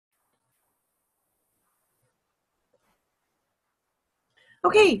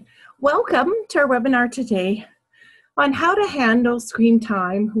Okay, welcome to our webinar today on how to handle screen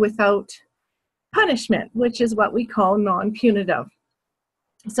time without punishment, which is what we call non-punitive.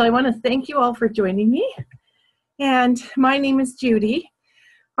 So I want to thank you all for joining me. And my name is Judy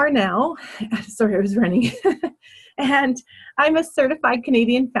Arnall. Sorry, I was running. And I'm a certified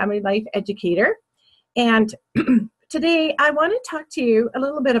Canadian family life educator. And today I want to talk to you a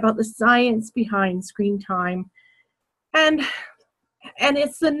little bit about the science behind screen time. And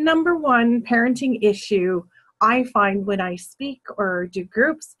it's the number one parenting issue I find when I speak or do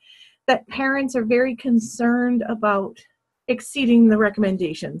groups, that parents are very concerned about exceeding the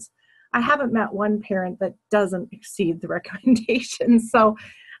recommendations. I haven't met one parent that doesn't exceed the recommendations.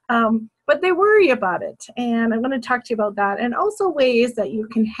 But they worry about it. And I'm going to talk to you about that, and also ways that you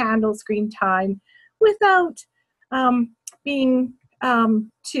can handle screen time without being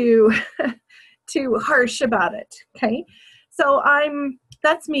too harsh about it. Okay. So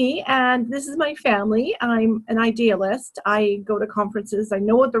that's me, and this is my family. I'm an idealist. I go to conferences. I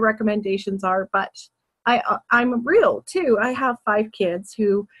know what the recommendations are, but I'm real too. I have 5 kids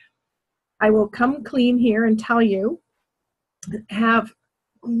who I will come clean here and tell you have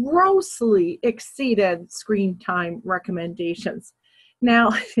grossly exceeded screen time recommendations.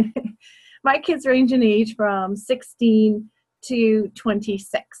 Now, my kids range in age from 16 to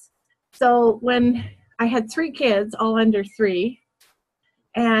 26. So when I had 3 kids, all under 3,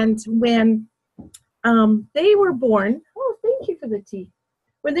 and when they were born, oh, thank you for the tea.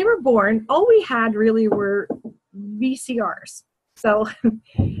 When they were born, all we had really were VCRs. So,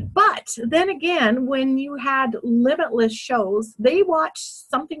 but then again, when you had limitless shows, they watched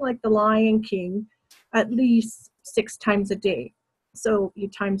something like The Lion King at least 6 times a day. So you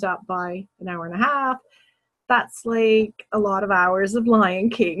times that by an hour and a half, that's like a lot of hours of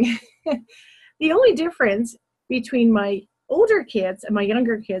Lion King. The only difference between my older kids and my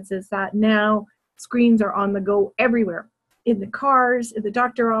younger kids is that now screens are on the go everywhere. In the cars, in the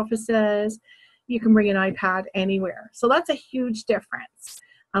doctor offices, you can bring an iPad anywhere. So that's a huge difference.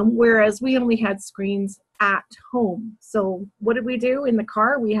 Whereas we only had screens at home. So what did we do in the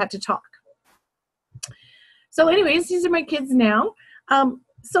car? We had to talk. So anyways, these are my kids now.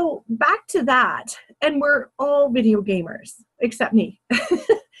 So back to that, and we're all video gamers, except me.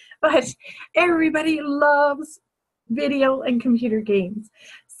 But everybody loves video and computer games.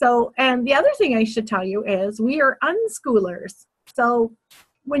 So, and the other thing I should tell you is we are unschoolers. So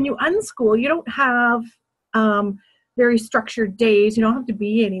when you unschool, you don't have very structured days. You don't have to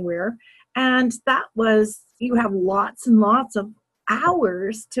be anywhere. And you have lots and lots of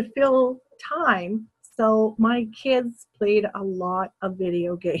hours to fill time. So my kids played a lot of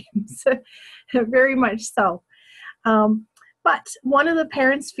video games, very much so. But one of the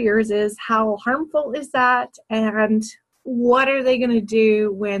parents' fears is how harmful is that, and what are they going to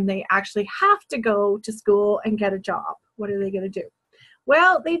do when they actually have to go to school and get a job? What are they going to do?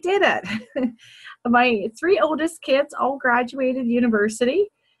 Well, they did it. My 3 oldest kids all graduated university,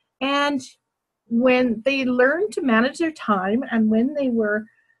 and when they learned to manage their time, and when they were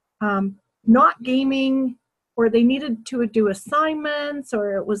not gaming, or they needed to do assignments,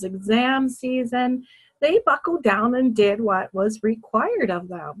 or it was exam season, they buckled down and did what was required of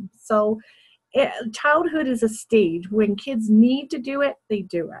them. So childhood is a stage. When kids need to do it, they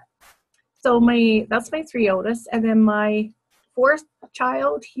do it. So that's my 3 oldest. And then my 4th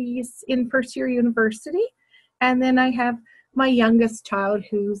child, he's in first year university. And then I have my youngest child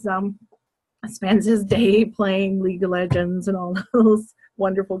who's spends his day playing League of Legends and all those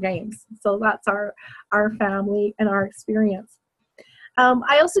wonderful games. So that's our family and our experience.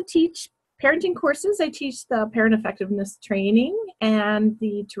 I also teach parenting courses. I teach the parent effectiveness training and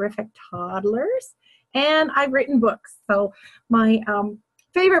the terrific Toddlers, and I've written books. So my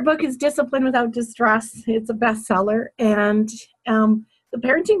favorite book is Discipline Without Distress. It's a bestseller, and the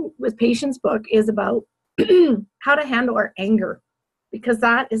Parenting with Patience book is about how to handle our anger, because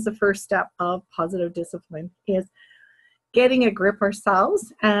that is the first step of positive discipline, is getting a grip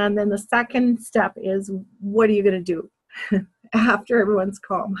ourselves. And then the second step is, what are you going to do after everyone's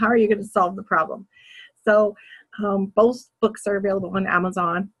calm? How are you going to solve the problem? So both books are available on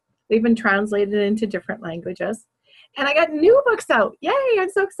Amazon. They've been translated into different languages. And I got new books out. Yay, I'm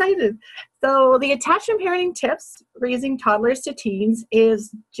so excited. So the Attachment Parenting Tips, Raising Toddlers to Teens,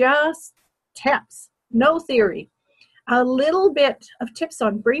 is just tips, no theory. A little bit of tips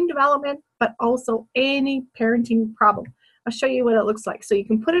on brain development, but also any parenting problem. I'll show you what it looks like. So you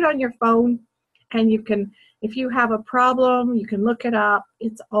can put it on your phone, and you can, if you have a problem, you can look it up.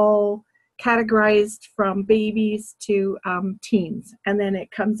 It's all categorized from babies to teens. And then it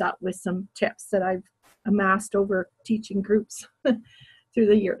comes up with some tips that I've amassed over teaching groups through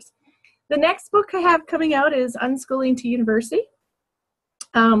the years. The next book I have coming out is Unschooling to University.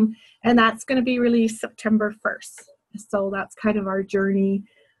 And that's going to be released September 1st. So that's kind of our journey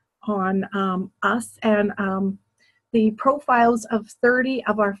on us and the profiles of 30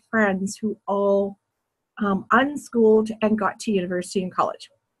 of our friends who all unschooled and got to university and college.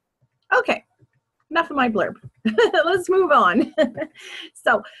 Okay, enough of my blurb. Let's move on.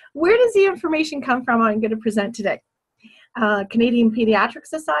 So where does the information come from I'm going to present today? Canadian Pediatric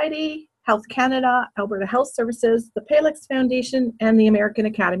Society, Health Canada, Alberta Health Services, the Palix Foundation, and the American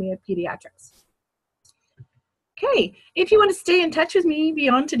Academy of Pediatrics. Okay, if you want to stay in touch with me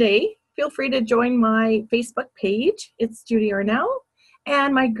beyond today, feel free to join my Facebook page. It's Judy Arnall.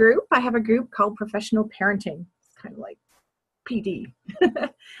 And my group, I have a group called Professional Parenting. It's kind of like PD.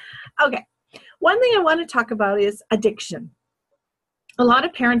 Okay, one thing I want to talk about is addiction. A lot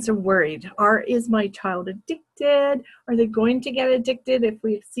of parents are worried. Is my child addicted? Are they going to get addicted if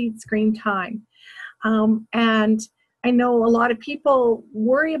we exceed screen time? And I know a lot of people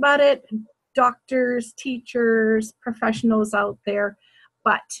worry about it, doctors, teachers, professionals out there,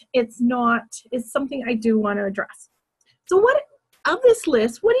 but it's something I do want to address. So of this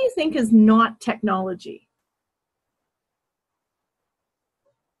list, what do you think is not technology?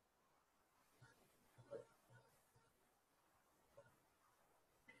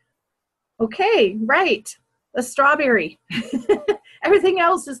 Okay, right. A strawberry. Everything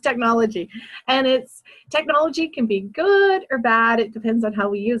else is technology. And technology can be good or bad. It depends on how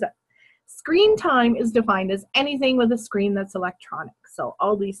we use it. Screen time is defined as anything with a screen that's electronic. So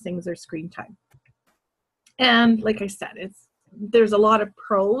all these things are screen time. And like I said, there's a lot of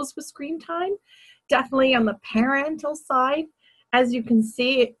pros with screen time. Definitely on the parental side, as you can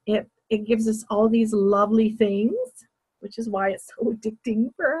see, it gives us all these lovely things, which is why it's so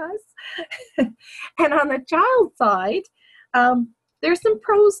addicting for us. And on the child side, there's some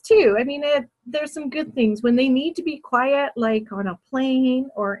pros too. I mean, there's some good things. When they need to be quiet, like on a plane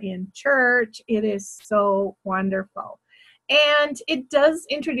or in church, it is so wonderful. And it does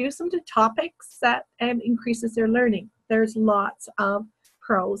introduce them to topics and increases their learning. There's lots of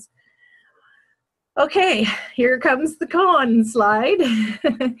pros. Okay, here comes the con slide.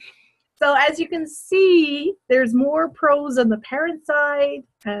 So as you can see, there's more pros on the parent side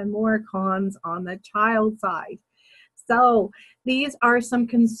and more cons on the child side. So these are some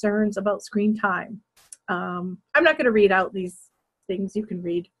concerns about screen time. I'm not going to read out these things. You can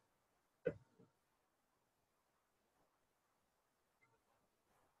read.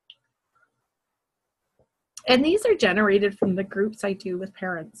 And these are generated from the groups I do with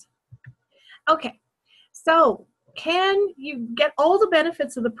parents. Okay, so can you get all the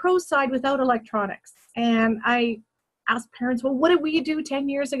benefits of the pro side without electronics? And I ask parents, well, what did we do 10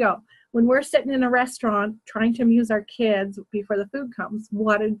 years ago? When we're sitting in a restaurant trying to amuse our kids before the food comes,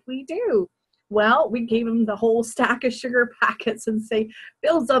 what did we do? Well, we gave them the whole stack of sugar packets and say,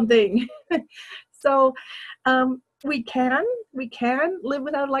 build something. So we can live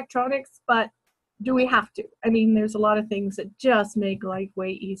without electronics, but do we have to? I mean, there's a lot of things that just make life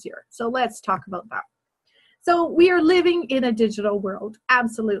way easier. So let's talk about that. So we are living in a digital world,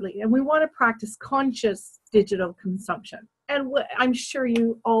 absolutely. And we want to practice conscious digital consumption. And I'm sure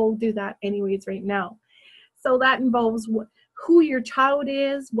you all do that anyways right now. So that involves who your child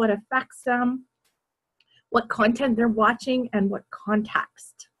is, what affects them, what content they're watching, and what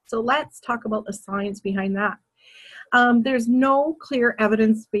context. So let's talk about the science behind that. There's no clear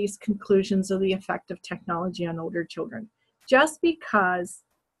evidence-based conclusions of the effect of technology on older children, just because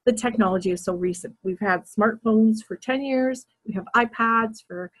the technology is so recent. We've had smartphones for 10 years. We have iPads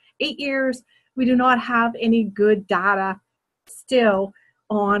for 8 years. We do not have any good data still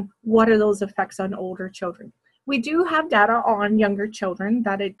on what are those effects on older children. We do have data on younger children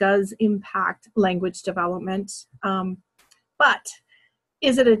that it does impact language development. But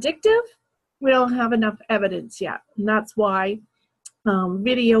is it addictive? We don't have enough evidence yet. And that's why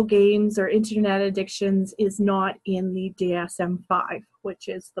video games or internet addictions is not in the DSM-5, which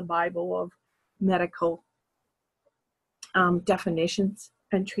is the Bible of medical definitions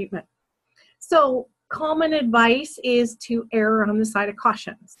and treatment. So common advice is to err on the side of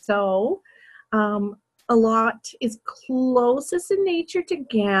caution. So a lot is closest in nature to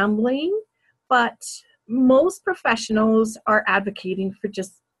gambling, but most professionals are advocating for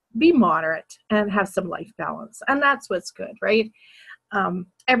just be moderate and have some life balance. And that's what's good, right?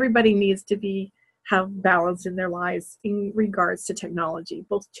 Everybody needs to have balance in their lives in regards to technology,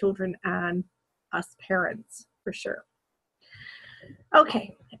 both children and us parents, for sure.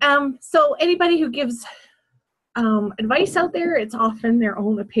 Okay, so anybody who gives advice out there, it's often their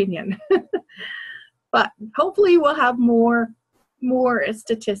own opinion. But hopefully we'll have more more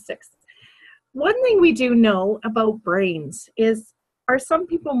statistics. One thing we do know about brains is, are some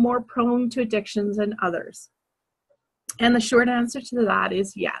people more prone to addictions than others? And the short answer to that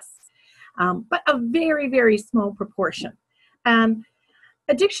is yes, but a very, very small proportion. And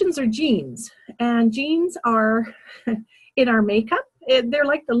addictions are genes, and genes are in our makeup. They're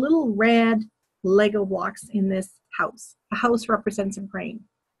like the little red Lego blocks in this house. A house represents a brain.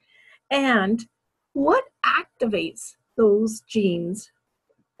 And what activates those genes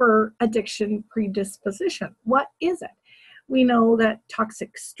for addiction predisposition? What is it? We know that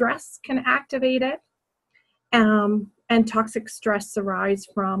toxic stress can activate it, and toxic stress arises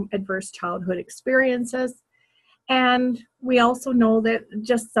from adverse childhood experiences. And we also know that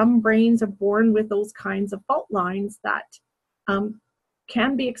just some brains are born with those kinds of fault lines that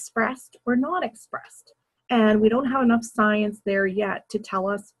can be expressed or not expressed. And we don't have enough science there yet to tell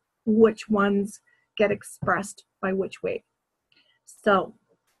us which ones get expressed by which way. So,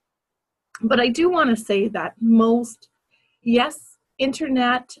 but I do want to say that most, yes,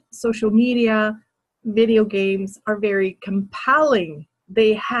 internet, social media, video games are very compelling.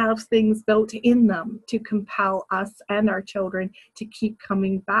 They have things built in them to compel us and our children to keep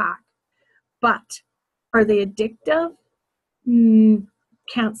coming back. But are they addictive?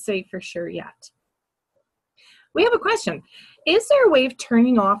 Can't say for sure yet. We have a question. Is there a way of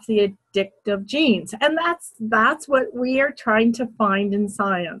turning off the addictive genes? And that's what we are trying to find in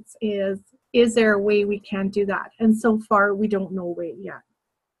science, is there a way we can do that? And so far, we don't know a way yet.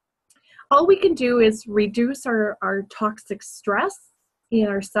 All we can do is reduce our toxic stress in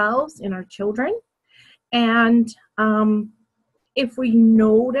ourselves, in our children. And if we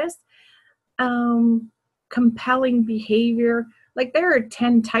notice compelling behavior, like there are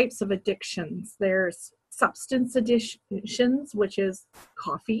 10 types of addictions. There's substance addictions, which is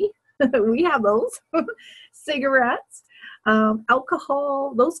coffee. We have those. Cigarettes,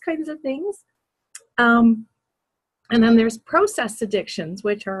 alcohol, those kinds of things. And then there's process addictions,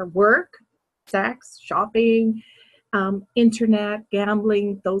 which are work, sex, shopping, internet,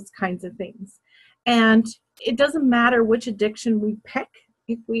 gambling, those kinds of things. And it doesn't matter which addiction we pick.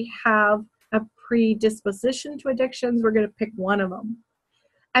 If we have a predisposition to addictions, we're going to pick one of them.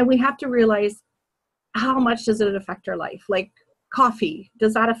 And we have to realize, how much does it affect our life? Like coffee,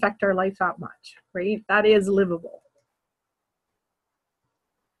 does that affect our life that much, right? That is livable.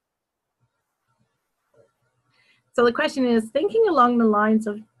 So the question is, thinking along the lines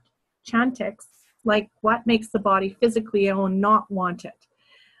of Chantix, like what makes the body physically ill and not want it?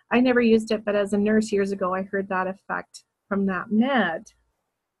 I never used it, but as a nurse years ago, I heard that effect from that med.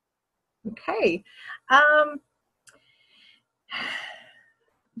 Okay.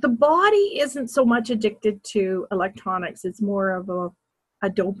 The body isn't so much addicted to electronics. It's more of a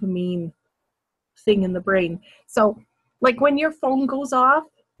dopamine thing in the brain. So like when your phone goes off,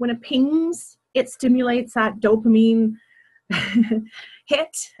 when it pings, it stimulates that dopamine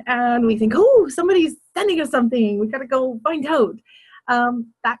hit, and we think, oh, somebody's sending us something. We got to go find out.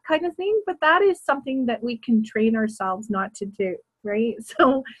 That kind of thing. But that is something that we can train ourselves not to do, right?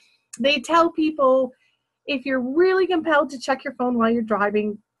 So they tell people, if you're really compelled to check your phone while you're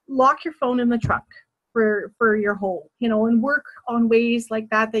driving, lock your phone in the truck for your whole, and work on ways like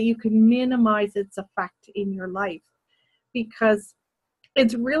that you can minimize its effect in your life. Because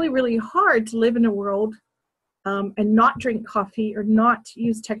it's really, really hard to live in a world and not drink coffee or not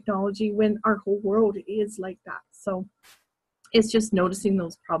use technology when our whole world is like that. So it's just noticing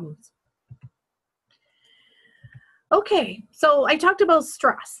those problems. Okay, so I talked about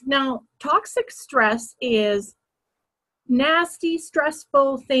stress. Now, toxic stress is nasty,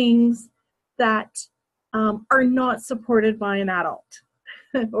 stressful things that are not supported by an adult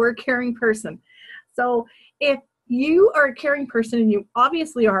or a caring person. So if you are a caring person, and you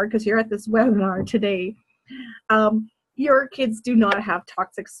obviously are because you're at this webinar today, your kids do not have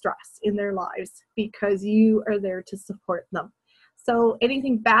toxic stress in their lives because you are there to support them. So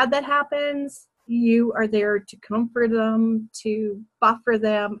anything bad that happens, you are there to comfort them, to buffer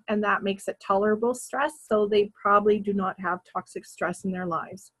them, and that makes it tolerable stress. So they probably do not have toxic stress in their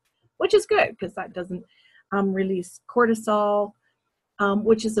lives, which is good because that doesn't release cortisol,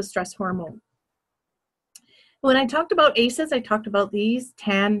 which is a stress hormone. When I talked about ACEs, I talked about these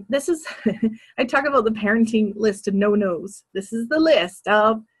 10. This is, I talk about the parenting list of no-nos. This is the list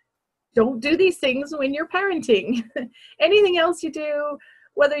of don't do these things when you're parenting. Anything else you do,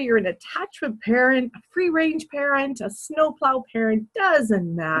 whether you're an attachment parent, a free-range parent, a snowplow parent,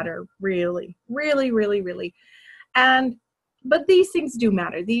 doesn't matter, really, really, really, really. But these things do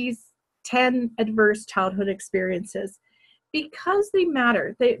matter. These 10 adverse childhood experiences. because they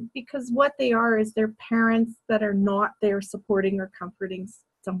matter. Because what they are is they're parents that are not there supporting or comforting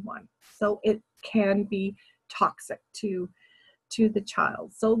someone. So it can be toxic to the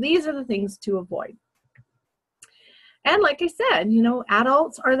child. So these are the things to avoid. And like I said, you know,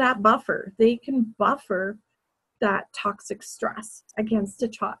 adults are that buffer. They can buffer that toxic stress against a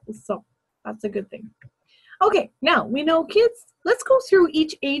child. So that's a good thing. Okay, now we know kids. Let's go through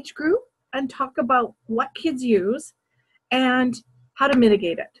each age group and talk about what kids use and how to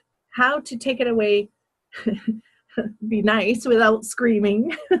mitigate it, how to take it away, be nice without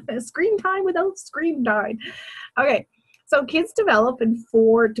screaming, screen time without scream time. Okay, so kids develop in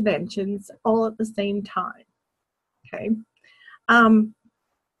 4 dimensions all at the same time. Okay,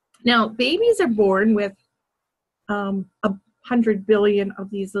 now babies are born with 100 billion of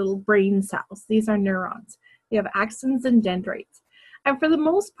these little brain cells. These are neurons. They have axons and dendrites. And for the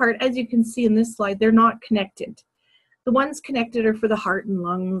most part, as you can see in this slide, they're not connected. The ones connected are for the heart and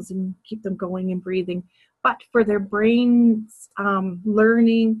lungs and keep them going and breathing. But for their brains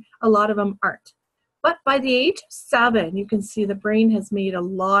learning, a lot of them aren't. But by the age of 7, you can see the brain has made a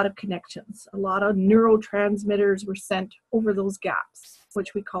lot of connections. A lot of neurotransmitters were sent over those gaps,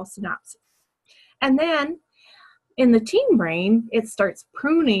 which we call synapses. And then in the teen brain, it starts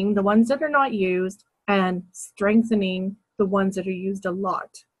pruning the ones that are not used and strengthening the ones that are used a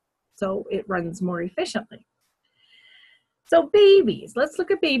lot. So it runs more efficiently. So babies, let's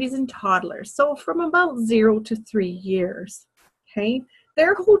look at babies and toddlers. So from about 0 to 3 years, okay,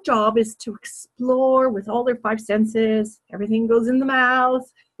 their whole job is to explore with all their 5 senses. Everything goes in the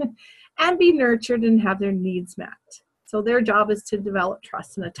mouth and be nurtured and have their needs met. So their job is to develop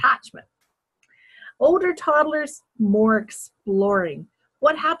trust and attachment. Older toddlers, more exploring.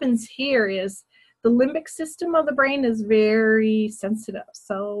 What happens here is the limbic system of the brain is very sensitive.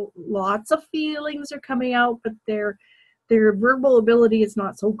 So lots of feelings are coming out, but their verbal ability is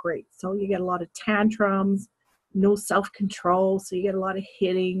not so great. So you get a lot of tantrums, no self-control. So you get a lot of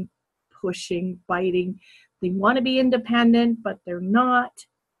hitting, pushing, biting. They want to be independent, but they're not.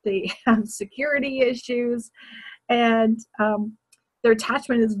 They have security issues, and their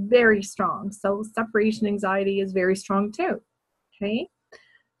attachment is very strong. So separation anxiety is very strong too. Okay,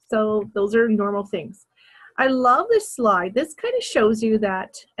 so those are normal things. I love this slide. This kind of shows you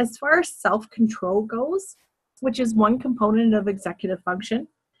that as far as self-control goes, which is one component of executive function,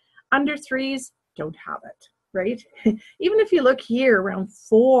 under 3s don't have it, right? Even if you look here around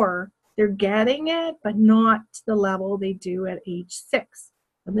 4, they're getting it, but not to the level they do at age 6.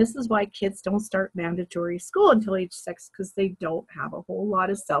 And this is why kids don't start mandatory school until age 6, because they don't have a whole lot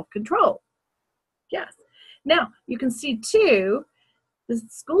of self-control. Yes. Now, you can see too, the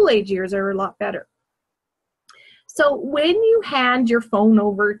school age years are a lot better. So when you hand your phone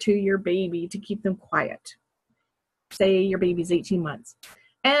over to your baby to keep them quiet, say your baby's 18 months,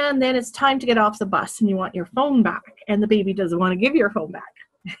 and then it's time to get off the bus and you want your phone back, and the baby doesn't want to give your phone back.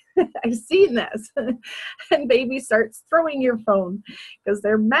 I've seen this. And baby starts throwing your phone because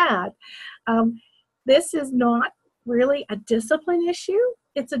they're mad. This is not really a discipline issue.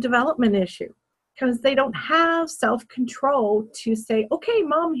 It's a development issue because they don't have self-control to say, okay,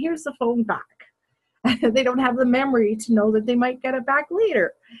 mom, here's the phone back. They don't have the memory to know that they might get it back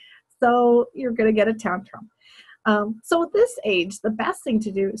later. So you're going to get a tantrum. So at this age, the best thing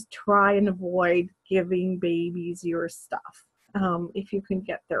to do is try and avoid giving babies your stuff. If you can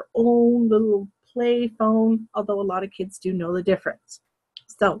get their own little play phone, although a lot of kids do know the difference.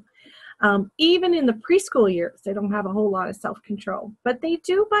 So even in the preschool years, they don't have a whole lot of self-control, but they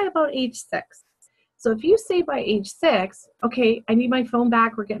do by about age 6. So if you say by age 6, okay, I need my phone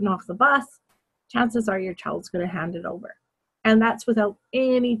back, we're getting off the bus, chances are your child's going to hand it over. And that's without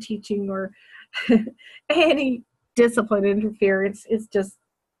any teaching or any discipline interference. It's just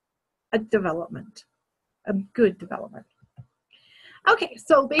a development, a good development. Okay,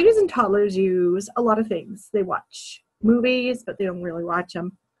 so babies and toddlers use a lot of things. They watch movies, but they don't really watch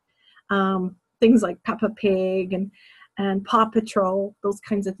them. Things like Peppa Pig and Paw Patrol, those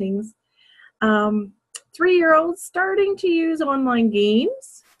kinds of things. 3-year-olds starting to use online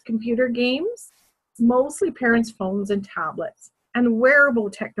games, computer games, mostly parents' phones and tablets, and wearable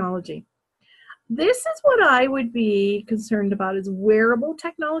technology. This is what I would be concerned about, is wearable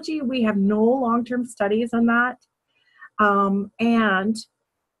technology. We have no long-term studies on that. And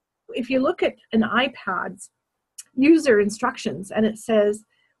if you look at an iPad's user instructions, and it says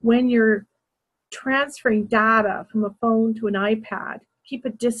when you're transferring data from a phone to an iPad, keep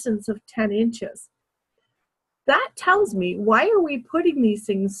a distance of 10 inches. That tells me, why are we putting these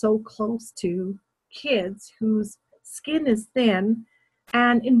things so close to kids whose skin is thin,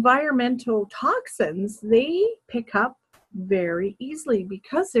 and environmental toxins they pick up very easily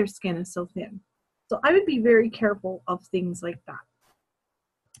because their skin is so thin. So I would be very careful of things like that.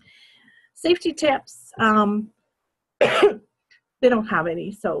 Safety tips, they don't have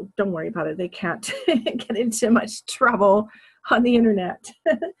any, so don't worry about it. They can't get into much trouble on the internet.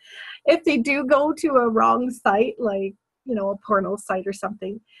 If they do go to a wrong site, like, you know, a porno site or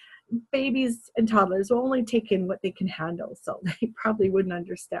something, babies and toddlers will only take in what they can handle, so they probably wouldn't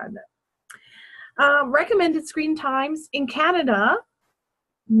understand it. Recommended screen times in Canada,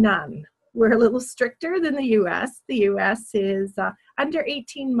 none. We're a little stricter than the US. The US is under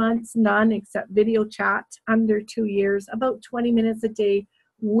 18 months, none except video chat. Under 2 years, about 20 minutes a day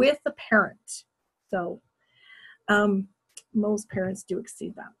with a parent. So most parents do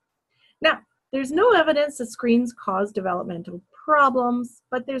exceed that. Now, there's no evidence that screens cause developmental problems,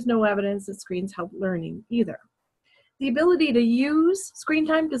 but there's no evidence that screens help learning either. The ability to use screen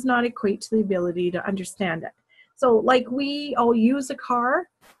time does not equate to the ability to understand it. So like we all use a car,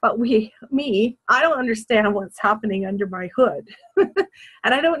 but I don't understand what's happening under my hood.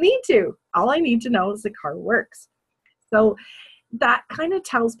 And I don't need to. All I need to know is the car works. So that kind of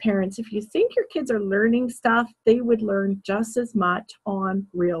tells parents, if you think your kids are learning stuff, they would learn just as much on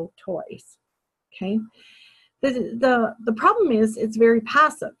real toys. Okay? The problem is it's very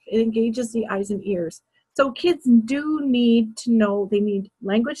passive. It engages the eyes and ears. So kids do need to know, they need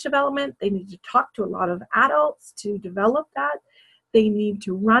language development, they need to talk to a lot of adults to develop that, they need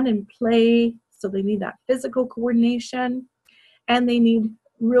to run and play, so they need that physical coordination, and they need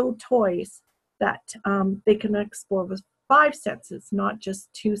real toys that they can explore with 5 senses, not just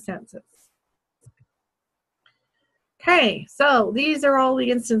 2 senses. Okay, so these are all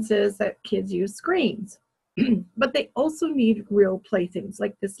the instances that kids use screens, but they also need real playthings,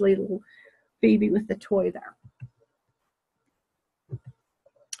 like this little baby with the toy there.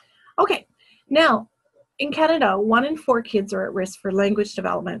 Okay, now in Canada, 1 in 4 kids are at risk for language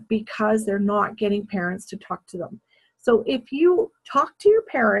development because they're not getting parents to talk to them. So if you talk to your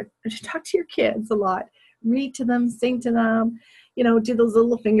parent, talk to your kids a lot, read to them, sing to them, you know, do those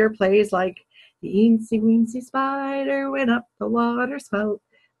little finger plays like the eensy weensy spider went up the water spout,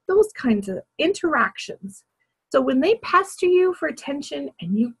 those kinds of interactions. So when they pester you for attention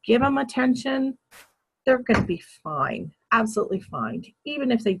and you give them attention, they're going to be fine, absolutely fine,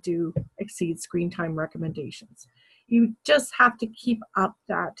 even if they do exceed screen time recommendations. You just have to keep up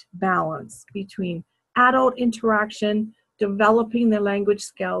that balance between adult interaction, developing their language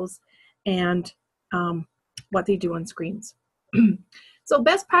skills, and what they do on screens. So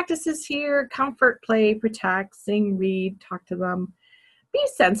best practices here: comfort, play, protect, sing, read, talk to them. Be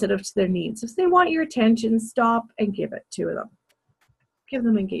sensitive to their needs. If they want your attention, stop and give it to them. Give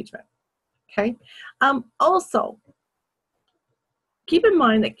them engagement. Okay. Also, keep in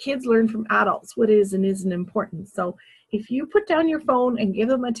mind that kids learn from adults what is and isn't important. So if you put down your phone and give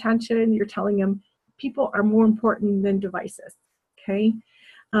them attention, you're telling them people are more important than devices. Okay.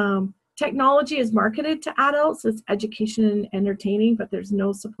 Technology is marketed to adults as education and entertaining, but there's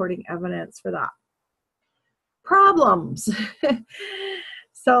no supporting evidence for that. Problems.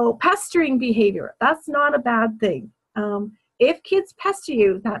 So pestering behavior, that's not a bad thing. If kids pester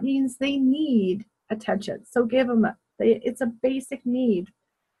you, that means they need attention. So give them it's a basic need.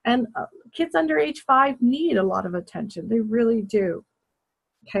 And kids under age 5 need a lot of attention. They really do.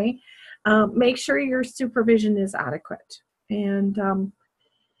 Okay. Make sure your supervision is adequate. And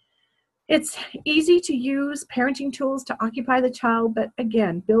it's easy to use parenting tools to occupy the child, but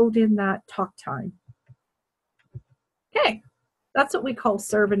again, build in that talk time. Okay, that's what we call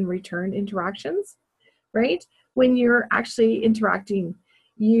serve and return interactions, right? When you're actually interacting,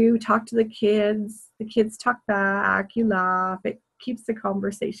 you talk to the kids talk back, you laugh, it keeps the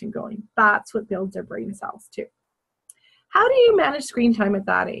conversation going. That's what builds their brain cells too. How do you manage screen time at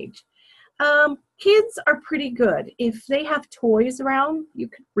that age? Kids are pretty good. If they have toys around, you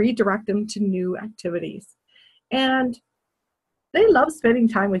could redirect them to new activities. And they love spending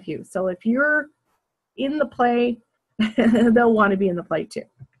time with you. So if you're in the play, they'll want to be in the play too.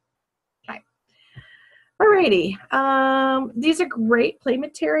 Okay. Alrighty. These are great play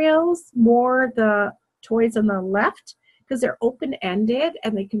materials, more the toys on the left, because they're open-ended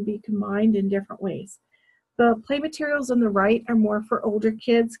and they can be combined in different ways. The play materials on the right are more for older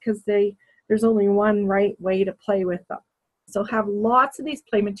kids because there's only one right way to play with them. So have lots of these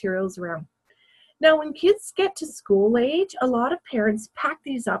play materials around. Now, when kids get to school age, a lot of parents pack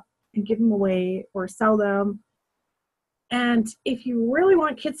these up and give them away or sell them. And if you really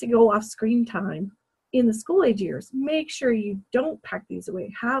want kids to go off screen time in the school age years, make sure you don't pack these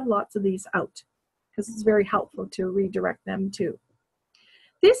away. Have lots of these out because it's very helpful to redirect them too.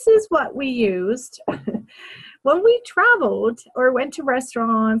 This is what we used when we traveled or went to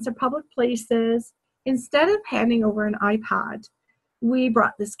restaurants or public places, instead of handing over an iPad, we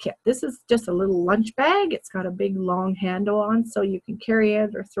brought this kit. This is just a little lunch bag. It's got a big long handle on so you can carry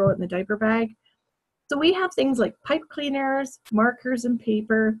it or throw it in the diaper bag. So we have things like pipe cleaners, markers and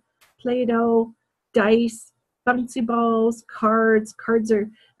paper, Play-Doh, dice, bouncy balls, cards.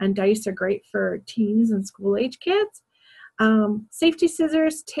 And dice are great for teens and school-age kids. Safety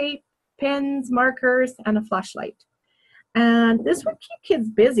scissors, tape, pens, markers, and a flashlight. And this would keep kids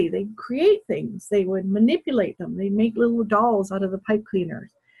busy. They'd create things. They would manipulate them. They'd make little dolls out of the pipe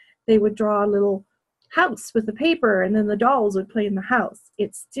cleaners. They would draw a little house with the paper, and then the dolls would play in the house.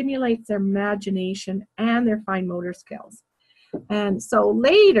 It stimulates their imagination and their fine motor skills. And so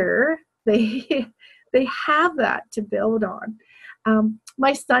later, they have that to build on.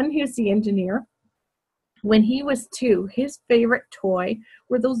 My son, who's the engineer, when he was 2, his favorite toy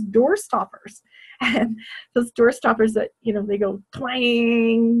were those door stoppers. And those door stoppers that, they go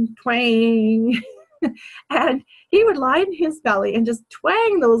twang, twang. And he would lie in his belly and just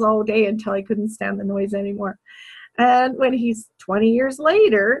twang those all day until he couldn't stand the noise anymore. And when he's 20 years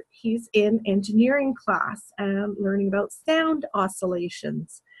later, he's in engineering class and learning about sound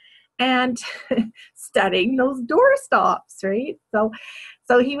oscillations and studying those door stops, right? So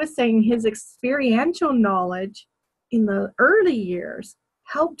he was saying his experiential knowledge in the early years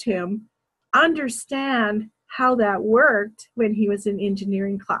helped him understand how that worked when he was in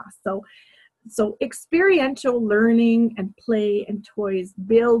engineering class. So experiential learning and play and toys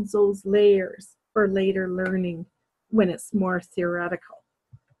builds those layers for later learning when it's more theoretical.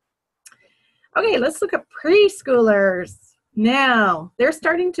 Okay, let's look at preschoolers. Now, they're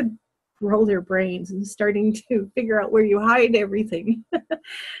starting to roll their brains and starting to figure out where you hide everything.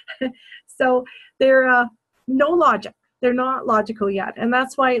 So they're no logic. They're not logical yet. And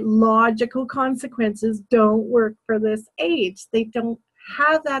that's why logical consequences don't work for this age. They don't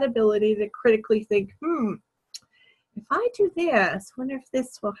have that ability to critically think, if I do this, wonder if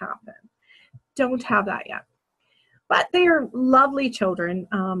this will happen. Don't have that yet. But they are lovely children.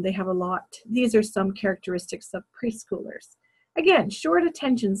 They have a lot. These are some characteristics of preschoolers. Again, short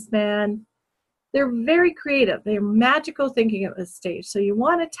attention span. They're very creative. They're magical thinking at this stage. So you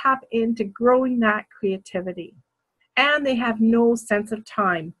want to tap into growing that creativity. And they have no sense of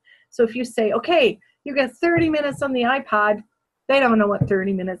time. So if you say, okay, you get 30 minutes on the iPod, they don't know what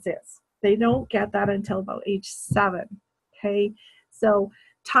 30 minutes is. They don't get that until about age 7. Okay, so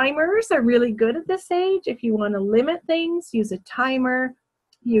timers are really good at this age. If you want to limit things, use a timer,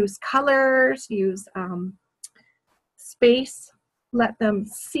 use colors, use space, let them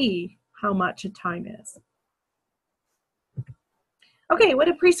see how much a time is. Okay, what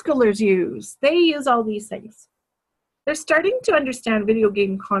do preschoolers use? They use all these things. They're starting to understand video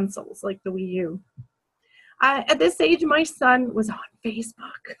game consoles like the Wii U. At this age, my son was on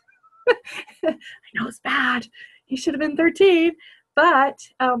Facebook. I know it's bad. He should have been 13, but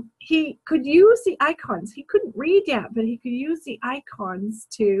he could use the icons. He couldn't read yet, but he could use the icons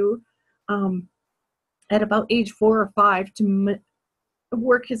to, at about age 4 or 5, to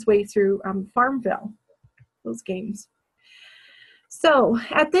work his way through Farmville, those games. So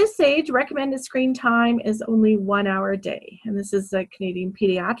at this age, recommended screen time is only 1 hour a day. And this is the Canadian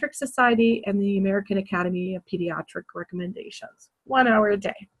Pediatric Society and the American Academy of Pediatric recommendations. 1 hour a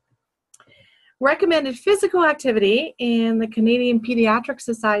day. Recommended physical activity in the Canadian Pediatric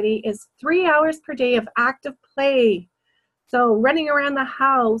Society is 3 hours per day of active play. So running around the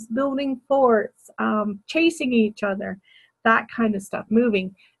house, building forts, chasing each other, that kind of stuff,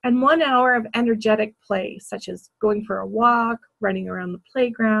 moving. And 1 hour of energetic play, such as going for a walk, running around the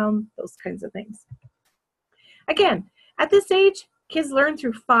playground, those kinds of things. Again, at this age, kids learn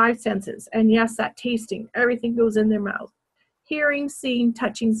through 5 senses. And yes, that tasting, everything goes in their mouth. Hearing, seeing,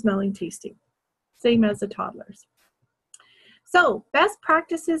 touching, smelling, tasting. Same as the toddlers. So, best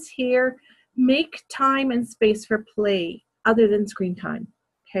practices here, make time and space for play other than screen time,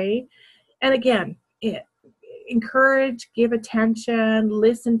 okay? And again, encourage, give attention,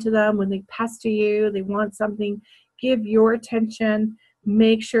 listen to them when they pester you, they want something, give your attention,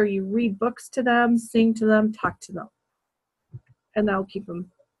 make sure you read books to them, sing to them, talk to them. And that'll keep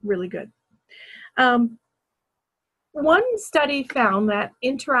them really good. One study found that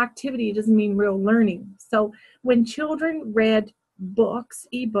interactivity doesn't mean real learning. So when children read books,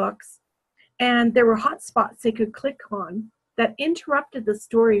 ebooks, and there were hotspots they could click on that interrupted the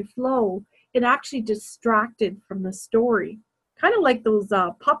story flow, it actually distracted from the story, kind of like those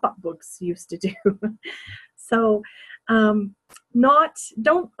pop-up books used to do. So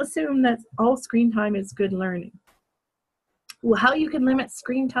don't assume that all screen time is good learning. Well, how you can limit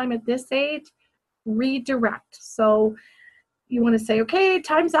screen time at this age, redirect. So you want to say, okay,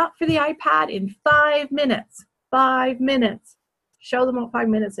 time's up for the iPad in 5 minutes. 5 minutes. Show them what 5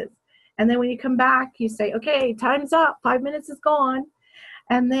 minutes is. And then when you come back, you say, okay, time's up. 5 minutes is gone.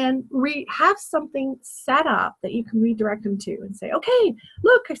 And then have something set up that you can redirect them to and say, okay,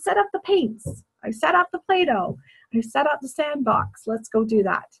 look, I set up the paints. I set up the Play-Doh. I set up the sandbox. Let's go do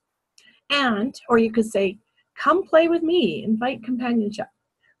that. Or you could say, come play with me, invite companionship.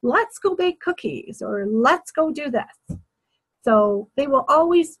 Let's go bake cookies, or let's go do this. So they will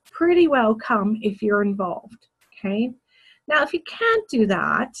always pretty well come if you're involved, okay? Now, if you can't do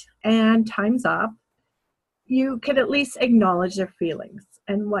that and time's up, you can at least acknowledge their feelings.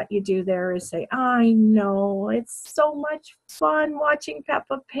 And what you do there is say, I know it's so much fun watching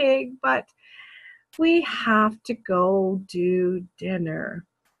Peppa Pig, but we have to go do dinner.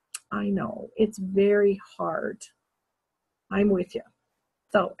 I know, it's very hard. I'm with you.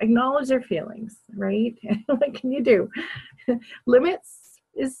 So acknowledge their feelings, right? What can you do? Limits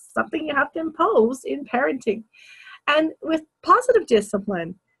is something you have to impose in parenting. And with positive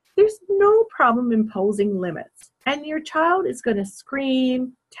discipline, there's no problem imposing limits. And your child is going to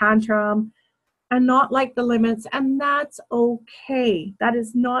scream, tantrum, and not like the limits, and that's okay. That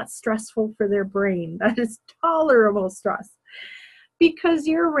is not stressful for their brain. That is tolerable stress, because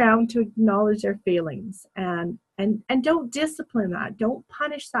you're around to acknowledge their feelings and don't discipline that. Don't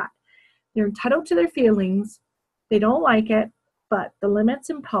punish that. They're entitled to their feelings. They don't like it, but the limits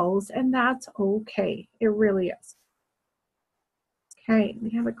imposed, and that's okay. It really is. Okay, we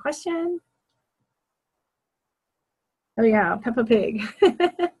have a question. Oh yeah, Peppa Pig.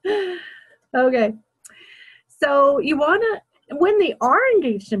 Okay, so you want to, when they are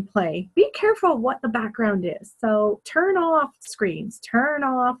engaged in play, be careful of what the background is. So turn off screens, turn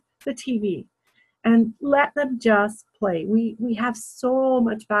off the TV, and let them just play. We have so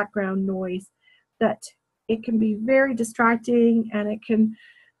much background noise that it can be very distracting, and it can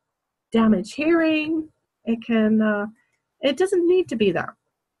damage hearing. It doesn't need to be there.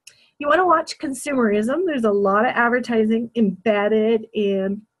 You want to watch consumerism. There's a lot of advertising embedded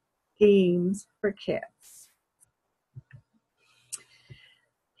in games for kids.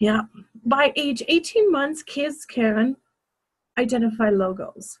 Yeah, by age 18 months, kids can identify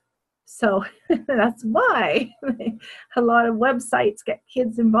logos. So that's why a lot of websites get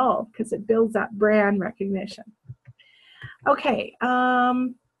kids involved, because it builds that brand recognition. Okay,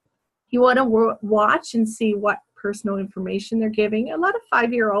 you want to watch and see what personal information they're giving. A lot of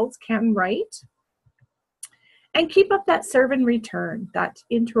 5-year-olds can write. And keep up that serve and return, that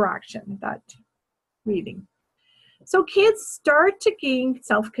interaction, that reading. So kids start to gain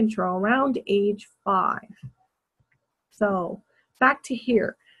self-control around age 5. So back to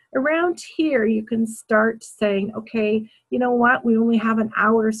here. Around here, you can start saying, okay, you know what? We only have an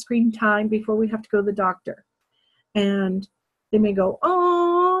hour of screen time before we have to go to the doctor. And they may go,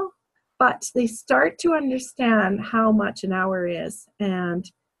 oh, but they start to understand how much an hour is,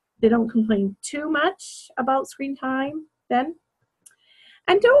 and they don't complain too much about screen time then.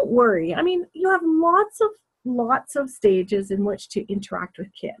 And don't worry. I mean, you have lots of stages in which to interact with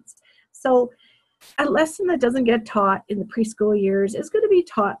kids. So a lesson that doesn't get taught in the preschool years is going to be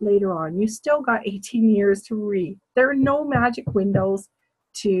taught later on. You still got 18 years to read. There are no magic windows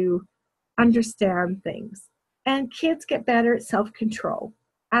to understand things. And kids get better at self-control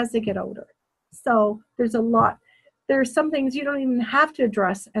as they get older. So there's some things you don't even have to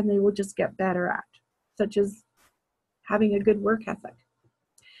address, and they will just get better at, such as having a good work ethic.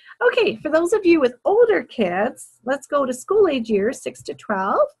 Okay, for those of you with older kids, let's go to school age years, 6 to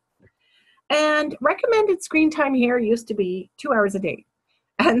 12. And recommended screen time here used to be 2 hours a day.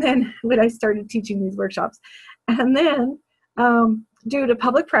 And then when I started teaching these workshops, and then due to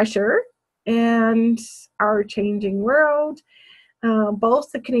public pressure and our changing world,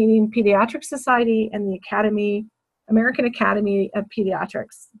 both the Canadian Pediatric Society and the American Academy of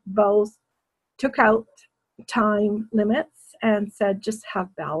Pediatrics both took out time limits and said just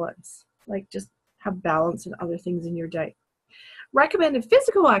have balance, like just have balance and other things in your day. Recommended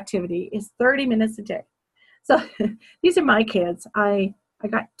physical activity is 30 minutes a day. So these are my kids. I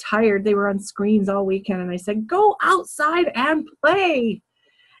got tired. They were on screens all weekend, and I said, go outside and play.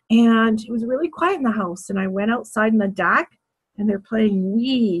 And it was really quiet in the house, and I went outside in the deck, and they're playing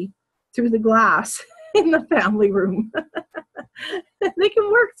Wii through the glass in the family room. They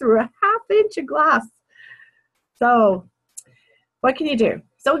can work through a 1/2 inch of glass. So what can you do?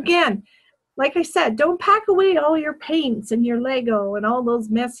 So again, like I said, don't pack away all your paints and your Lego and all those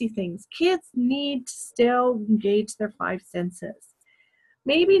messy things. Kids need to still engage their 5 senses.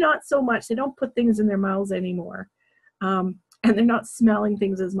 Maybe not so much. They don't put things in their mouths anymore. And they're not smelling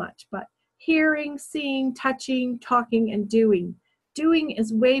things as much. But hearing, seeing, touching, talking, and doing. Doing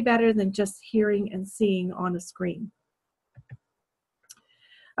is way better than just hearing and seeing on a screen.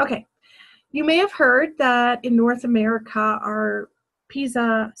 Okay, you may have heard that in North America, our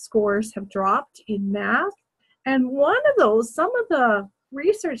PISA scores have dropped in math. And one of those, some of the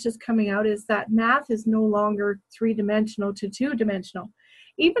research that's coming out is that math is no longer three-dimensional to two-dimensional.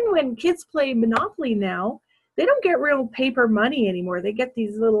 Even when kids play Monopoly now, they don't get real paper money anymore. They get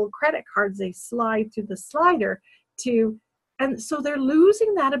these little credit cards they slide through the slider and so they're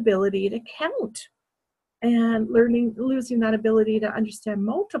losing that ability to count and losing that ability to understand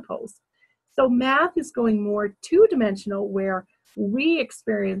multiples. So math is going more two-dimensional where we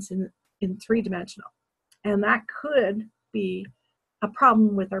experience in three-dimensional. And that could be a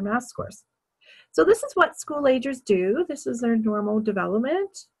problem with our math scores. So this is what school agers do. This is their normal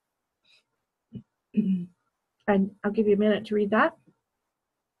development. And I'll give you a minute to read that.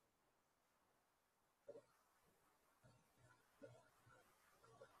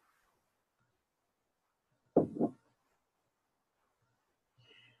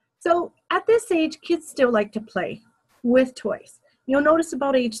 So at this age, kids still like to play with toys. You'll notice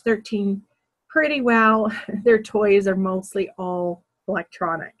about age 13, pretty well, their toys are mostly all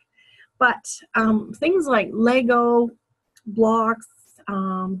electronic. But things like Lego, blocks,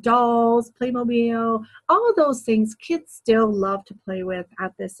 dolls, Playmobil, all of those things kids still love to play with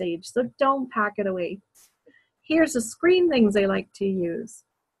at this age. So don't pack it away. Here's the screen things they like to use.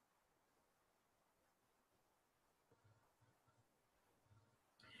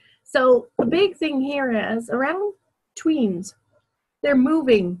 So the big thing here is around tweens, they're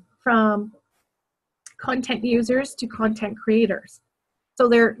moving from content users to content creators. So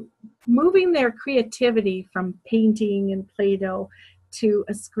they're moving their creativity from painting and Play-Doh to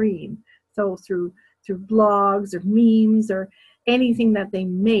a screen. So through blogs or memes or anything that they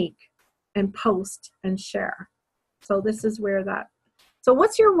make and post and share. So this is where that. So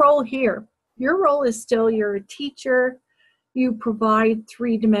what's your role here? Your role is still you're a teacher. You provide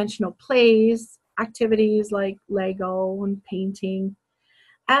three-dimensional plays, activities like Lego and painting.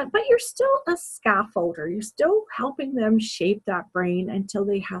 But you're still a scaffolder. You're still helping them shape that brain until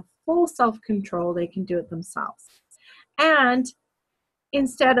they have full self-control. They can do it themselves. And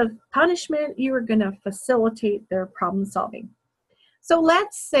instead of punishment, you are going to facilitate their problem solving. So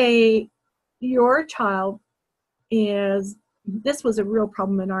let's say your child this was a real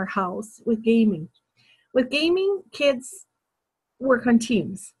problem in our house with gaming. With gaming, kids work on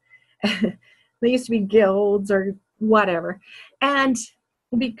teams. They used to be guilds or whatever. And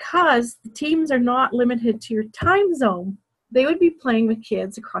because the teams are not limited to your time zone, they would be playing with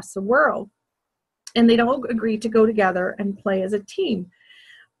kids across the world. And they'd all agree to go together and play as a team.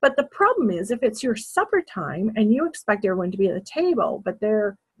 But the problem is, if it's your supper time and you expect everyone to be at the table, but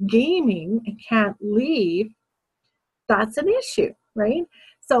they're gaming and can't leave, that's an issue, right?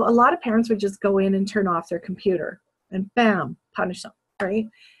 So a lot of parents would just go in and turn off their computer and bam, punish them, right?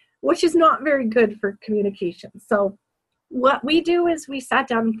 Which is not very good for communication. So what we do is we sat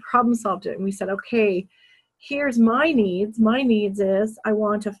down and problem solved it. And we said, okay, here's my needs. My needs is I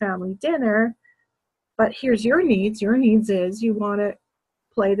want a family dinner, but here's your needs. Your needs is you want to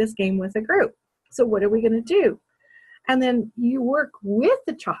play this game with a group. So what are we going to do? And then you work with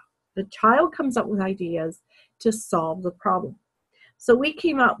the child. The child comes up with ideas to solve the problem. So we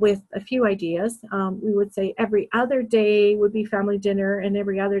came up with a few ideas. We would say every other day would be family dinner, and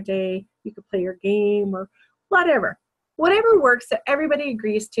every other day you could play your game or whatever. Whatever works that everybody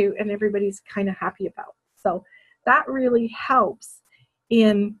agrees to and everybody's kind of happy about. So that really helps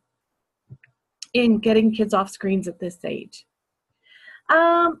in getting kids off screens at this age.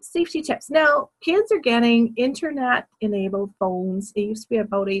 Safety tips. Now, kids are getting internet-enabled phones. It used to be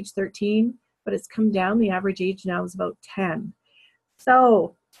about age 13, but it's come down. The average age now is about 10.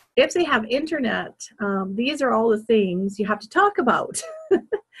 So if they have internet, these are all the things you have to talk about.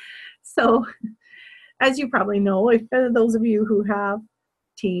 So as you probably know, if those of you who have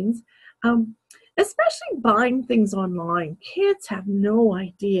teens, especially buying things online, kids have no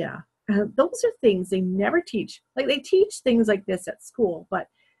idea. Those are things they never teach. Like they teach things like this at school, but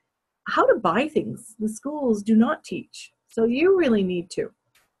how to buy things, the schools do not teach. So you really need to.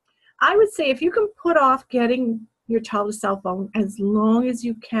 I would say if you can put off getting your child a cell phone as long as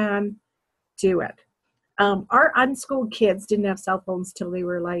you can, do it. Our unschooled kids didn't have cell phones till they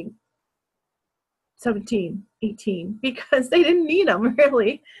were like 17, 18, because they didn't need them,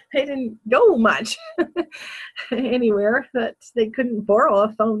 really. They didn't go much anywhere that they couldn't borrow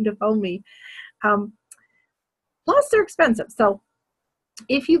a phone to phone me. Plus, they're expensive. So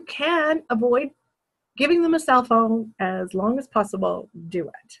if you can avoid giving them a cell phone as long as possible, do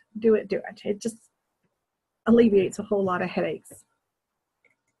it. Do it, do it. It just alleviates a whole lot of headaches.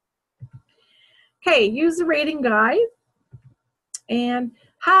 Okay, use the rating guide. And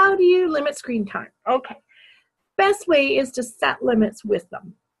how do you limit screen time? Okay, best way is to set limits with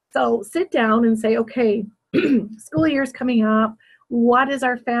them. So sit down and say, okay, school year's coming up. What is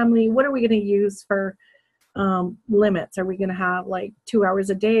our family? What are we going to use for limits? Are we going to have like 2 hours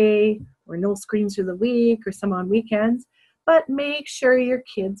a day or no screens through the week or some on weekends? But make sure your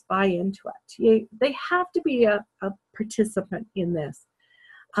kids buy into it. They have to be a participant in this.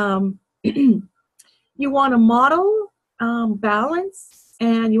 You want to model balance,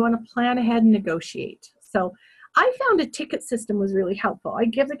 and you want to plan ahead and negotiate. So I found a ticket system was really helpful. I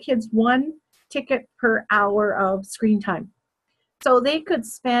give the kids 1 ticket per hour of screen time. So they could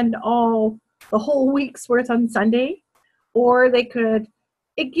spend the whole week's worth on Sunday, or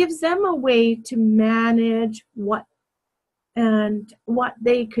it gives them a way to manage what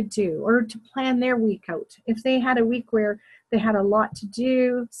they could do, or to plan their week out. If they had a week where they had a lot to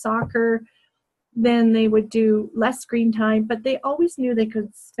do, soccer, then they would do less screen time, but they always knew they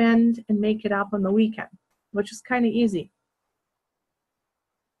could spend and make it up on the weekend, which is kind of easy.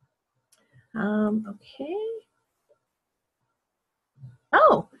 Okay.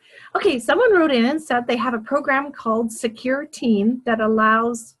 Oh, okay. Someone wrote in and said they have a program called Secure Teen that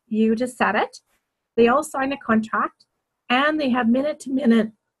allows you to set it. They all sign a contract, and they have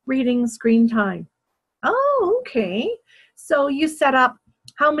minute-to-minute reading screen time. Oh, okay. So you set up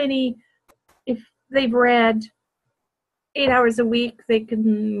how many, if they've read 8 hours a week, they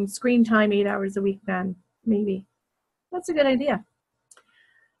can screen time 8 hours a week then, maybe. That's a good idea.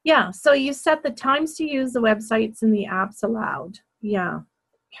 Yeah, so you set the times to use the websites and the apps allowed. Yeah,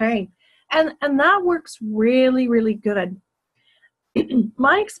 okay. And that works really, really good.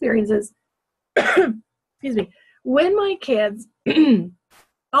 My experience is, excuse me, when my kids,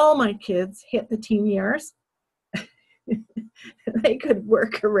 all my kids hit the teen years, they could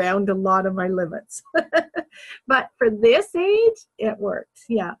work around a lot of my limits. But for this age, it works.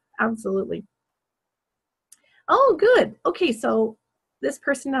 Yeah, absolutely. Oh, good. Okay, so this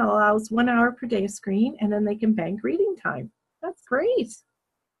person now allows 1 hour per day of screen, and then they can bank reading time. That's great.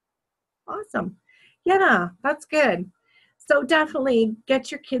 Awesome. Yeah, that's good. So definitely get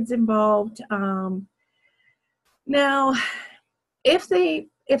your kids involved. Now, if they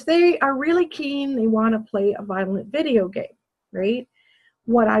are really keen, they want to play a violent video game, right?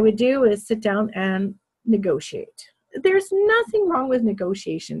 What I would do is sit down and negotiate. There's nothing wrong with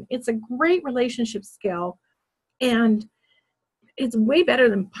negotiation. It's a great relationship skill, and it's way better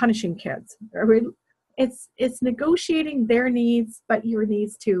than punishing kids. It's negotiating their needs, but your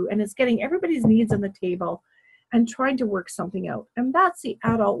needs too, and it's getting everybody's needs on the table and trying to work something out. And that's the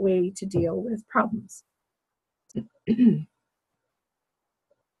adult way to deal with problems.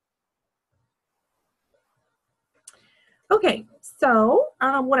 Okay, so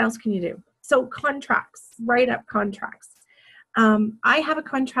what else can you do? So contracts, write up contracts. I have a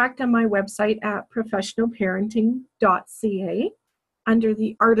contract on my website at professionalparenting.ca under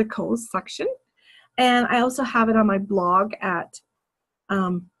the articles section. And I also have it on my blog at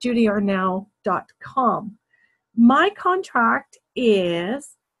judyarnall.com. My contract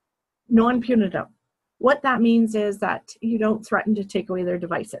is non-punitive. What that means is that you don't threaten to take away their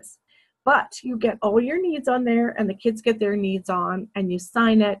devices, but you get all your needs on there, and the kids get their needs on, and you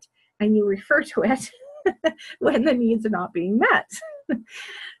sign it, and you refer to it when the needs are not being met.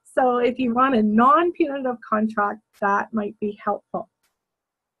 So if you want a non-punitive contract, that might be helpful.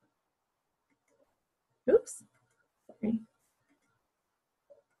 Oops. Sorry.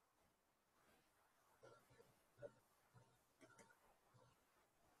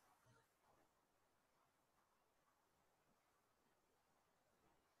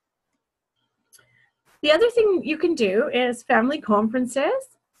 The other thing you can do is family conferences.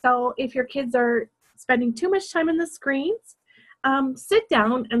 So if your kids are spending too much time on the screens, sit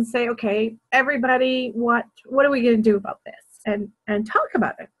down and say, okay, everybody, what are we going to do about this? And talk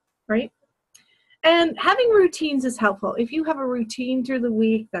about it, right? And having routines is helpful. If you have a routine through the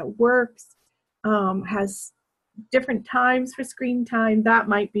week that works, has different times for screen time, that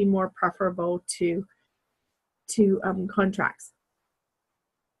might be more preferable to contracts.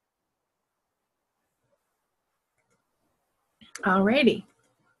 Alrighty.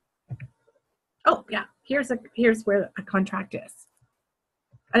 Oh yeah, here's where a contract is,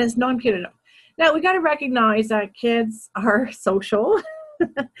 and it's non-punitive. Now we got to recognize that kids are social,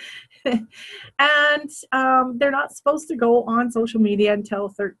 and they're not supposed to go on social media until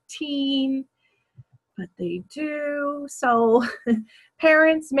 13, but they do. So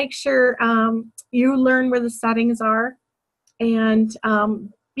parents, make sure You learn where the settings are, and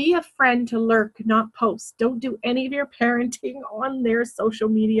be a friend to lurk, not post. Don't do any of your parenting on their social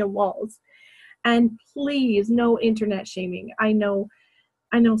media walls. And please, no internet shaming. I know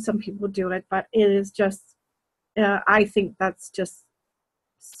some people do it, but it is just, I think that's just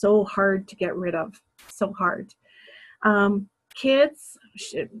so hard to get rid of. So hard. Kids,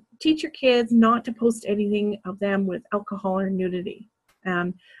 teach your kids not to post anything of them with alcohol or nudity.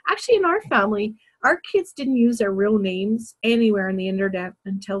 Actually, in our family, our kids didn't use their real names anywhere on the internet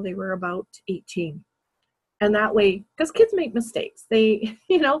until they were about 18. And that way, because kids make mistakes, they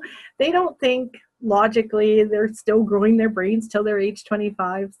don't think logically. They're still growing their brains till they're age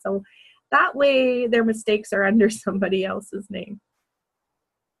 25. So that way their mistakes are under somebody else's name.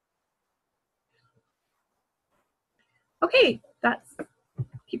 Okay,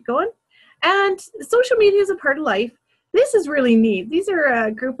 keep going. And social media is a part of life. This is really neat. These are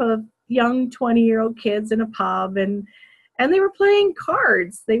a group of young 20-year-old kids in a pub, and they were playing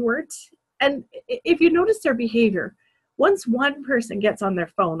cards. They weren't, and if you notice their behavior, once one person gets on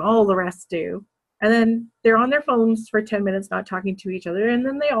their phone, all the rest do. And then they're on their phones for 10 minutes, not talking to each other, and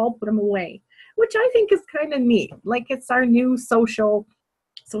then they all put them away, which I think is kind of neat. Like, it's our new social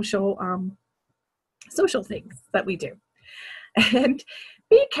things that we do. And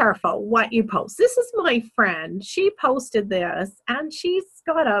be careful what you post. This is my friend. She posted this, and she's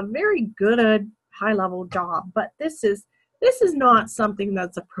got a very good high-level job, but this is not something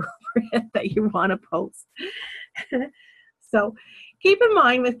that's appropriate that you want to post. So keep in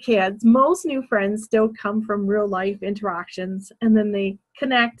mind, with kids, most new friends still come from real-life interactions, and then they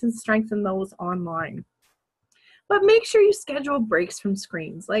connect and strengthen those online. But make sure you schedule breaks from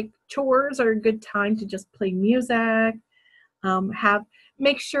screens. Like, chores are a good time to just play music.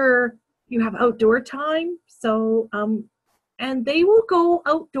 Make sure you have outdoor time. So, and they will go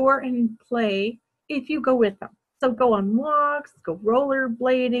outdoor and play if you go with them. So go on walks, go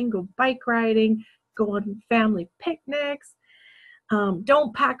rollerblading, go bike riding, go on family picnics.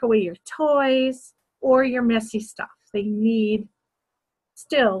 Don't pack away your toys or your messy stuff. They need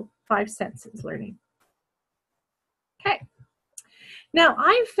still 5 senses learning. Okay. Now,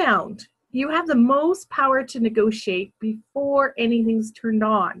 I've found you have the most power to negotiate before anything's turned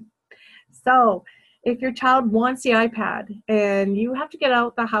on. So if your child wants the iPad and you have to get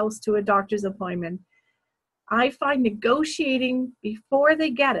out the house to a doctor's appointment, I find negotiating before they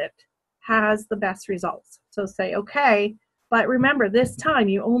get it has the best results. So say, okay, but remember, this time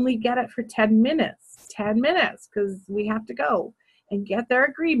you only get it for 10 minutes, because we have to go, and get their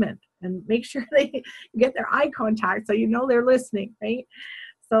agreement and make sure they get their eye contact so you know they're listening, right?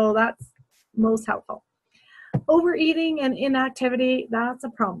 So that's most helpful. Overeating and inactivity, that's a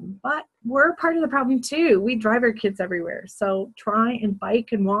problem, but we're part of the problem too. We drive our kids everywhere. So try and bike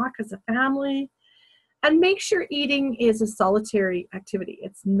and walk as a family, and make sure eating is a solitary activity.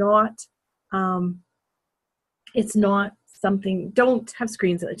 It's not something, don't have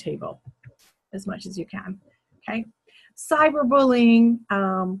screens at the table as much as you can. Okay. Cyberbullying,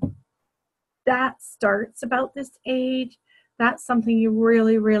 that starts about this age. That's something you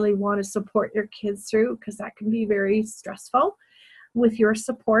really, really want to support your kids through, because that can be very stressful. With your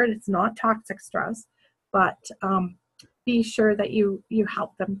support, it's not toxic stress, but be sure that you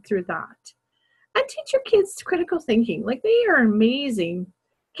help them through that. And teach your kids critical thinking. Like, they are amazing.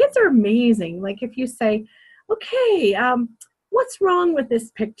 Kids are amazing. Like, if you say, okay, what's wrong with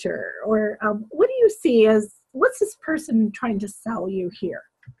this picture? Or what do you see as, what's this person trying to sell you here?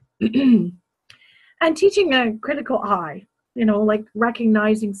 And teaching a critical eye, like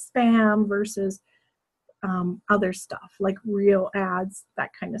recognizing spam versus other stuff, like real ads,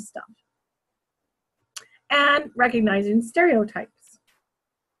 that kind of stuff. And recognizing stereotypes.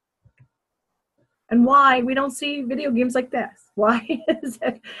 And why we don't see video games like this. Why is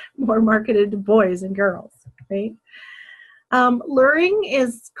it more marketed to boys and girls, right? Luring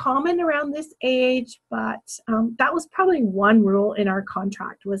is common around this age, but that was probably one rule in our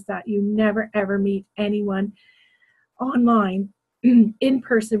contract, was that you never ever meet anyone online in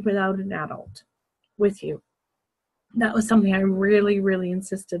person without an adult with you. That was something I really, really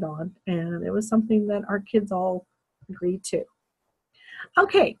insisted on, and it was something that our kids all agreed to.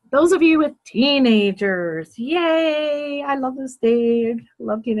 Okay, those of you with teenagers, yay, I love this stage,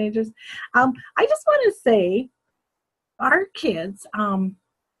 love teenagers. I just want to say, our kids,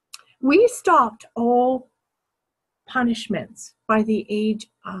 we stopped all punishments by the age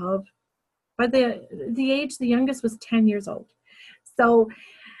the youngest was 10 years old. So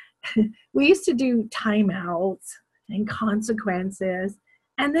we used to do timeouts and consequences,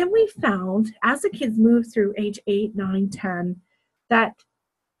 and then we found, as the kids moved through age 8, 9, 10, that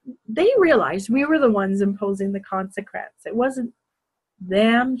they realized we were the ones imposing the consequence. It wasn't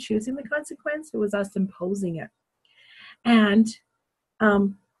them choosing the consequence, it was us imposing it. And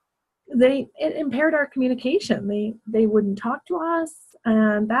it impaired our communication. They wouldn't talk to us,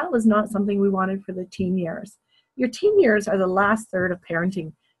 and that was not something we wanted for the teen years. Your teen years are the last third of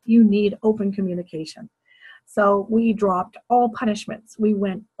parenting. You need open communication. So we dropped all punishments. We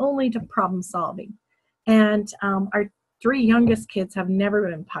went only to problem solving. And our 3 youngest kids have never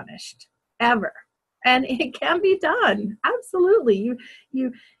been punished, ever. And it can be done. Absolutely.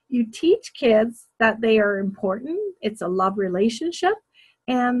 You teach kids that they are important. It's a love relationship.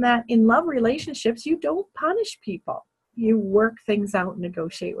 And that in love relationships, you don't punish people. You work things out and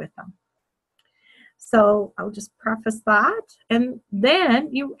negotiate with them. So I'll just preface that. And then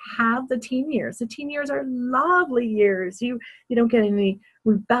you have the teen years. The teen years are lovely years. You don't get any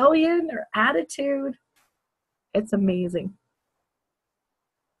rebellion or attitude. It's amazing.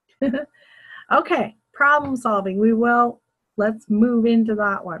 Okay, problem solving. Let's move into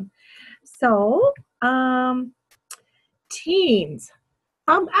that one. So, teens.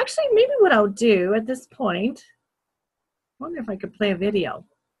 Actually, maybe what I'll do at this point, I wonder if I could play a video.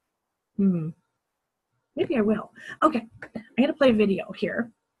 Maybe I will. Okay, I'm going to play a video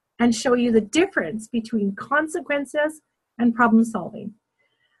here and show you the difference between consequences and problem solving.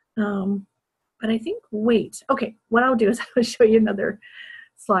 But I think, okay, what I'll do is I'll show you another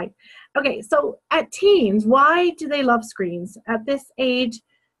slide. Okay, so at teens, why do they love screens? At this age,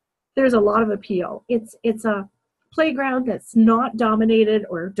 there's a lot of appeal. It's a playground that's not dominated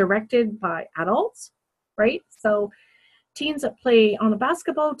or directed by adults, right? So teens that play on a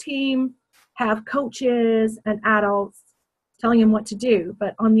basketball team have coaches and adults telling them what to do,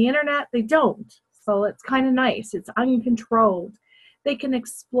 but on the internet, they don't. So it's kind of nice. It's uncontrolled. They can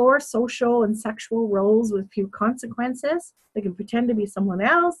explore social and sexual roles with few consequences. They can pretend to be someone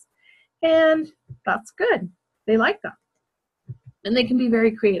else, and that's good. They like that. And they can be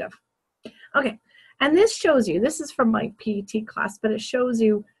very creative. Okay, and this shows you, this is from my PET class, but it shows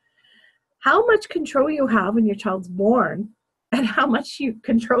you how much control you have when your child's born and how much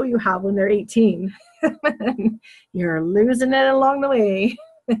control you have when they're 18. You're losing it along the way.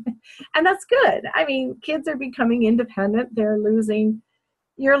 And that's good. I mean, kids are becoming independent. You're losing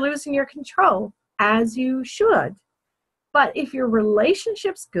your control, as you should. But if your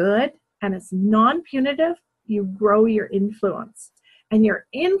relationship's good and it's non-punitive, you grow your influence. And your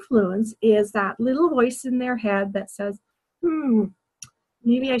influence is that little voice in their head that says,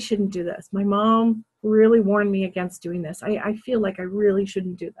 maybe I shouldn't do this. My mom really warned me against doing this. I feel like I really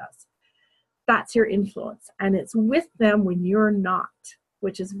shouldn't do this. That's your influence. And it's with them when you're not,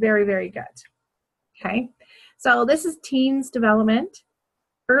 which is very, very good. Okay. So this is teens development,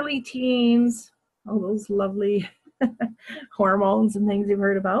 early teens, all those lovely hormones and things you've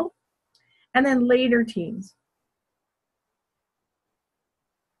heard about. And then later teens.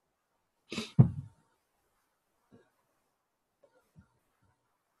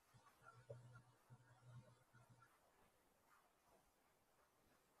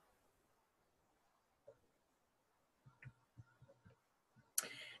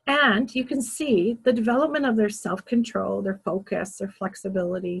 And you can see the development of their self-control, their focus, their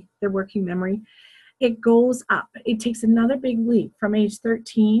flexibility, their working memory. It goes up. It takes another big leap from age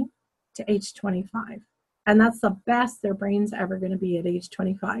 13 to age 25. And that's the best their brain's ever going to be at age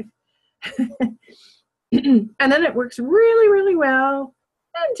 25. And then it works really, really well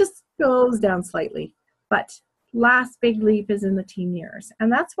and just goes down slightly. But last big leap is in the teen years. And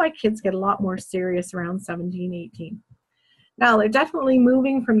that's why kids get a lot more serious around 17, 18. Now, they're definitely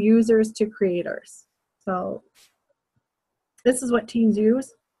moving from users to creators. So this is what teens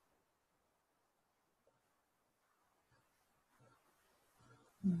use.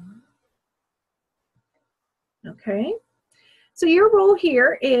 Okay. So your role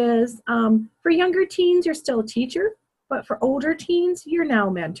here is, for younger teens, you're still a teacher, but for older teens, you're now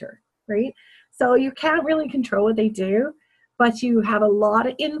a mentor, right? So you can't really control what they do, but you have a lot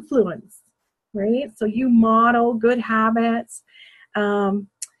of influence, right? So you model good habits,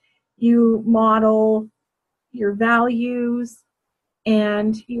 you model your values,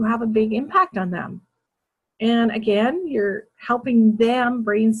 and you have a big impact on them. And again, you're helping them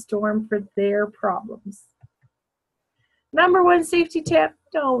brainstorm for their problems. Number one safety tip,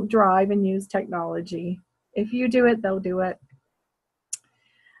 don't drive and use technology. If you do it, they'll do it.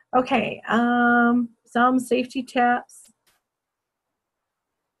 Okay, some safety tips.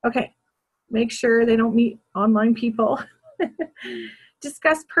 Okay, make sure they don't meet online people.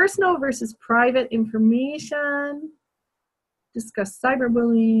 Discuss personal versus private information. Discuss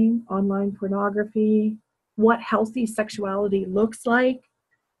cyberbullying, online pornography, what healthy sexuality looks like.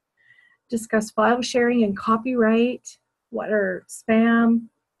 Discuss file sharing and copyright. What are spam,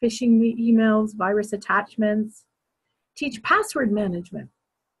 phishing emails, virus attachments. Teach password management.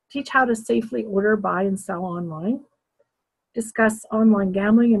 Teach how to safely order, buy, and sell online. Discuss online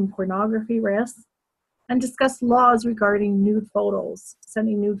gambling and pornography risks. And discuss laws regarding nude photos,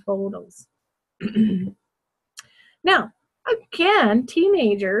 sending nude photos. Now, again,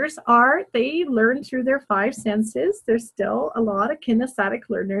 teenagers they learn through their 5 senses. There's still a lot of kinesthetic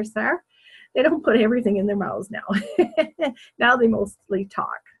learners there. They don't put everything in their mouths now. Now they mostly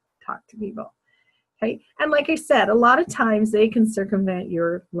talk to people. Okay, and like I said, a lot of times they can circumvent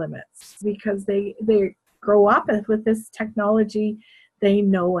your limits because they grow up with this technology. They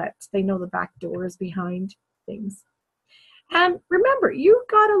know it. They know the back doors behind things. And remember, you've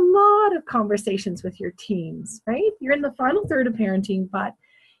got a lot of conversations with your teens, right? You're in the final third of parenting, but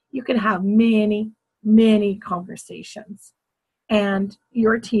you can have many, many conversations. And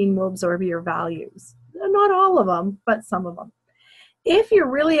your teen will absorb your values. Not all of them, but some of them. If you're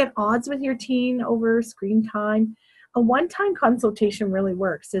really at odds with your teen over screen time, a one-time consultation really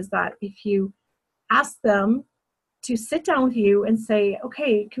works. Is that if you ask them to sit down with you and say,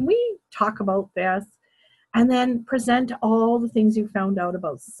 okay, can we talk about this? And then present all the things you found out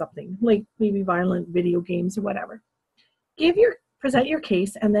about something, like maybe violent video games or whatever. Present your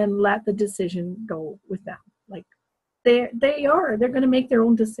case and then let the decision go with them. Like they're going to make their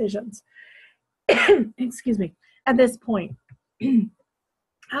own decisions. Excuse me. At this point,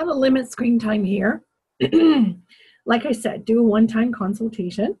 how to limit screen time here. Like I said, do a one-time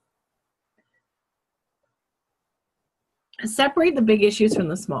consultation. Separate the big issues from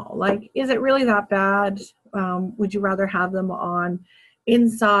the small. Like, is it really that bad? Would you rather have them on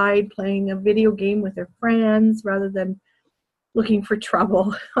inside playing a video game with their friends rather than looking for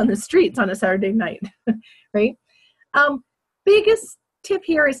trouble on the streets on a Saturday night, right? Biggest tip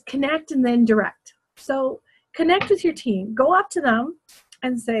here is connect and then direct. So connect with your team. Go up to them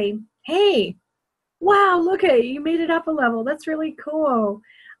and say, hey, wow, look at you made it up a level. That's really cool.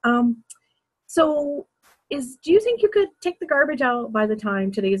 Do you think you could take the garbage out by the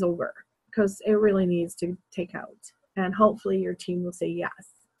time today's over? Because it really needs to take out. And hopefully your team will say yes.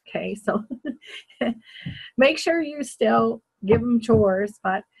 Okay, so make sure you still give them chores,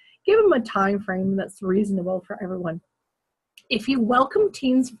 but give them a time frame that's reasonable for everyone. If you welcome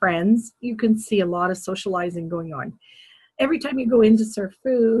teens' friends, you can see a lot of socializing going on. Every time you go in to serve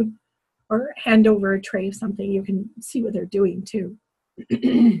food or hand over a tray of something, you can see what they're doing too.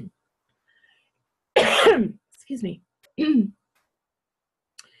 Excuse me.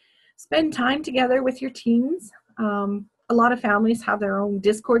 Spend time together with your teens. A lot of families have their own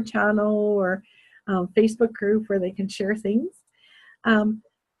Discord channel or Facebook group where they can share things.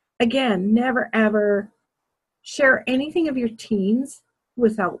 Again, never ever share anything of your teens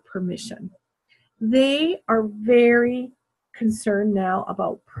without permission. They are very concerned now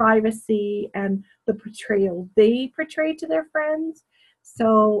about privacy and the portrayal they portray to their friends.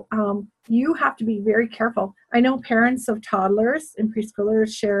 So you have to be very careful. I know parents of toddlers and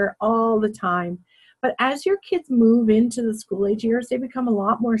preschoolers share all the time, but as your kids move into the school age years, they become a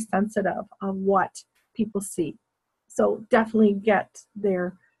lot more sensitive of what people see. So definitely get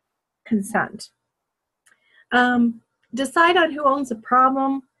their consent. Decide on who owns the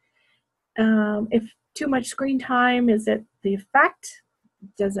problem. If too much screen time, is it the effect?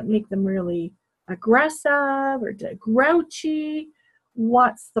 Does it make them really aggressive or grouchy?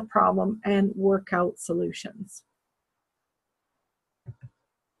 What's the problem? And work out solutions.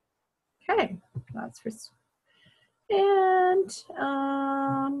 Okay, that's for. And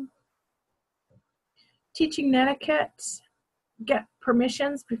teaching etiquette. Get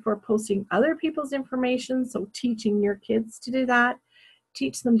permissions before posting other people's information. So teaching your kids to do that.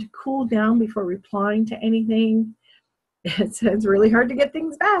 Teach them to cool down before replying to anything. It's really hard to get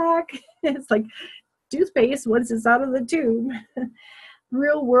things back. It's like toothpaste once it's out of the tube.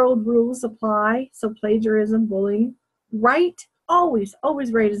 Real world rules apply. So plagiarism, bullying. Write, always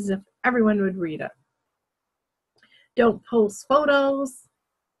write as if everyone would read it. Don't post photos.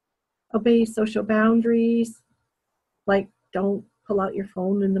 Obey social boundaries. Like, don't pull out your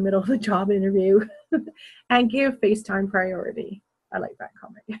phone in the middle of a job interview. And give FaceTime priority. I like that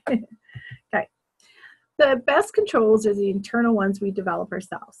comment. Okay. The best controls are the internal ones we develop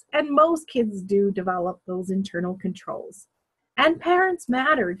ourselves. And most kids do develop those internal controls. And parents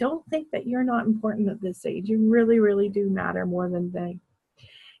matter. Don't think that you're not important at this age. You really, really do matter more than they.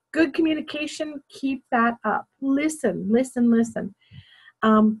 Good communication, keep that up. Listen. Listen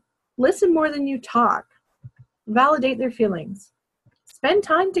more than you talk. Validate their feelings. Spend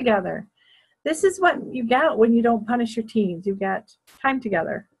time together. This is what you get when you don't punish your teens. You get time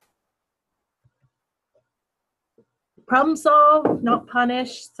together. Problem solve, not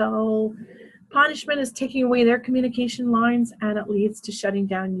punish. So punishment is taking away their communication lines, and it leads to shutting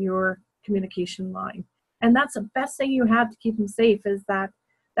down your communication line. And that's the best thing you have to keep them safe, is that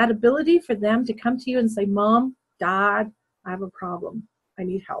ability for them to come to you and say, Mom, Dad, I have a problem. I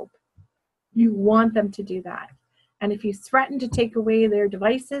need help. You want them to do that. And if you threaten to take away their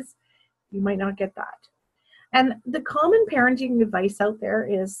devices, you might not get that. And the common parenting advice out there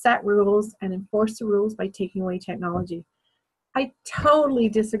is set rules and enforce the rules by taking away technology. I totally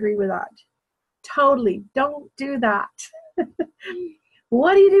disagree with that. Totally. Don't do that.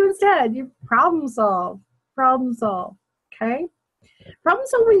 What do you do instead? You problem solve. Problem solve. Okay? Problem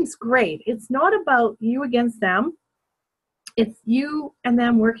solving is great. It's not about you against them. It's you and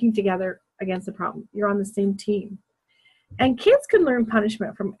them working together against the problem. You're on the same team. And kids can learn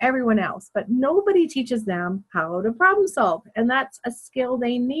punishment from everyone else, but nobody teaches them how to problem solve. And that's a skill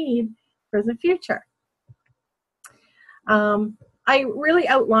they need for the future. I really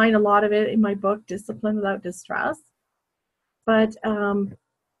outline a lot of it in my book, Discipline Without Distress. But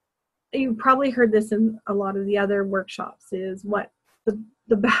you probably heard this in a lot of the other workshops, is what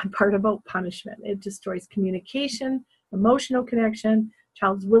the bad part about punishment. It destroys communication, emotional connection,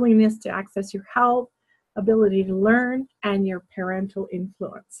 child's willingness to access your help, ability to learn, and your parental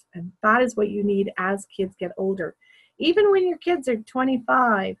influence. And that is what you need as kids get older. Even when your kids are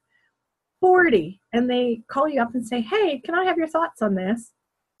 25, 40, and they call you up and say, hey, can I have your thoughts on this?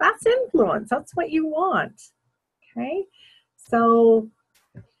 That's influence. That's what you want. Okay? So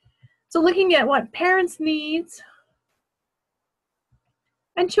looking at what parents' needs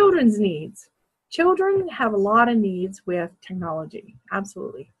and children's needs. Children have a lot of needs with technology.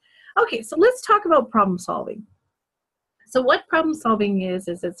 Absolutely. Okay, so let's talk about problem solving. So what problem solving is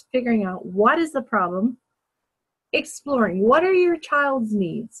it's figuring out what is the problem, exploring what are your child's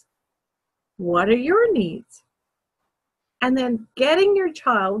needs, what are your needs, and then getting your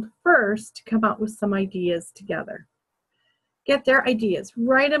child first to come up with some ideas together. Get their ideas,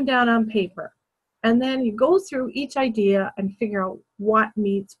 write them down on paper, and then you go through each idea and figure out what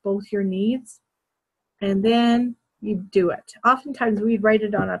meets both your needs, and then you do it. Oftentimes we'd write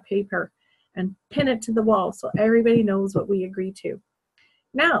it on a paper and pin it to the wall so everybody knows what we agree to.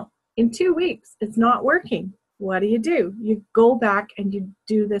 Now, in 2 weeks, it's not working. What do? You go back and you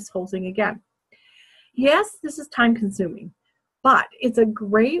do this whole thing again. Yes, this is time consuming, but it's a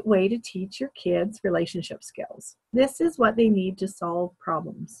great way to teach your kids relationship skills. This is what they need to solve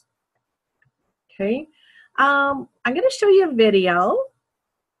problems. Okay, I'm going to show you a video.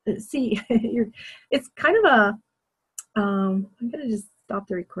 See, it's kind of a, I'm going to just stop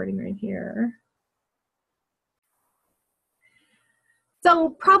the recording right here.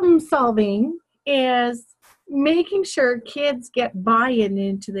 So problem solving is making sure kids get buy-in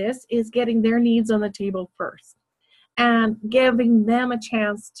into this, is getting their needs on the table first and giving them a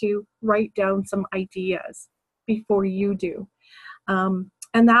chance to write down some ideas before you do.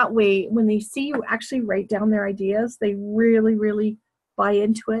 And that way, when they see you actually write down their ideas, they really, really buy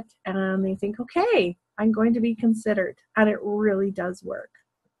into it and they think, okay, I'm going to be considered. And it really does work.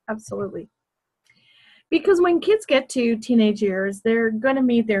 Absolutely. Because when kids get to teenage years, they're going to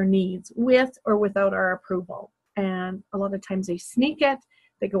meet their needs with or without our approval. And a lot of times they sneak it,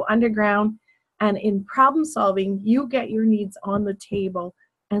 they go underground. And in problem solving, you get your needs on the table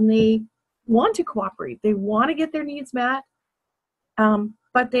and they want to cooperate. They want to get their needs met,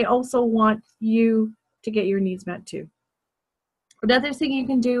 but they also want you to get your needs met too. Another thing you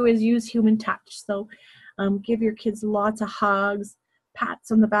can do is use human touch. So give your kids lots of hugs, pats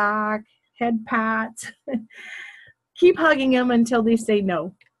on the back, head pats. Keep hugging them until they say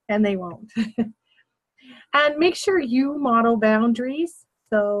no, and they won't. And make sure you model boundaries.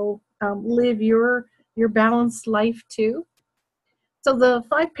 So live your balanced life too. So the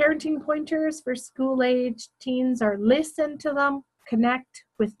 5 parenting pointers for school-age teens are: listen to them, connect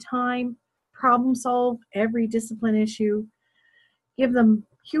with time, problem solve every discipline issue, give them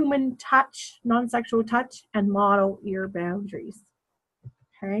human touch, non-sexual touch, and model your boundaries.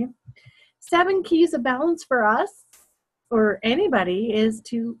 Okay. 7 keys of balance for us or anybody is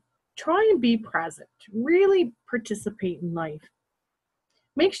to try and be present, really participate in life.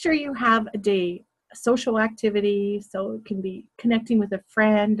 Make sure you have a day, a social activity, so it can be connecting with a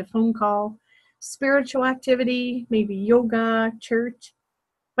friend, a phone call, spiritual activity, maybe yoga, church,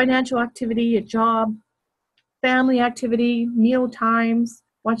 financial activity, a job, family activity, meal times,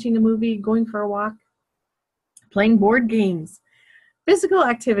 watching a movie, going for a walk, playing board games, physical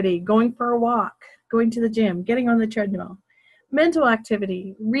activity, going for a walk, going to the gym, getting on the treadmill, mental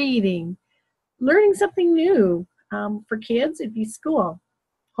activity, reading, learning something new. For kids, it'd be school,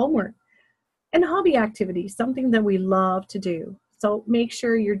 homework, And hobby activities, something that we love to do. So make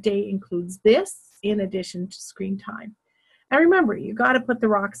sure your day includes this in addition to screen time. And remember, you got to put the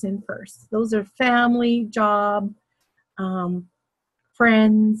rocks in first. Those are family, job,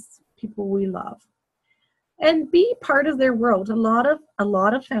 friends, people we love. And be part of their world. A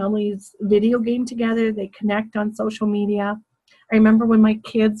lot of families video game together. They connect on social media. I remember when my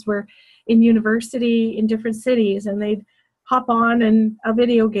kids were in university in different cities, and they'd hop on and a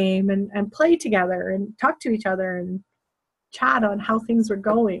video game and play together and talk to each other and chat on how things were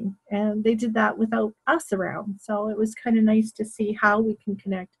going. And they did that without us around. So it was kind of nice to see how we can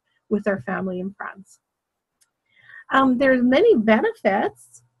connect with our family and friends. There's many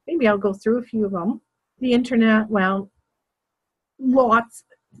benefits. Maybe I'll go through a few of them. The internet, well, lots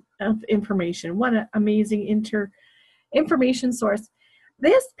of information. What an amazing information source.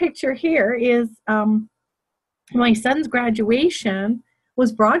 This picture here is my son's graduation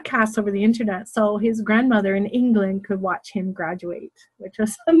was broadcast over the internet, so his grandmother in England could watch him graduate, which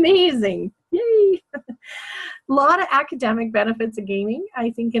was amazing. Yay! A lot of academic benefits of gaming. I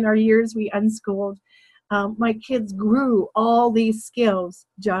think in our years we unschooled. My kids grew all these skills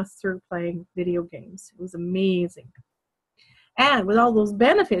just through playing video games. It was amazing. And with all those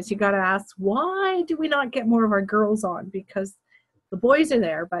benefits, you got to ask, why do we not get more of our girls on? Because the boys are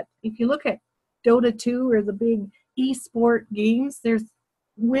there, but if you look at Dota 2 or the big e-sport games,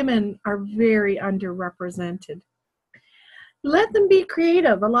 women are very underrepresented. Let them be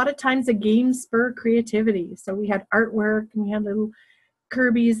creative. A lot of times the games spur creativity. So we had artwork, and we had little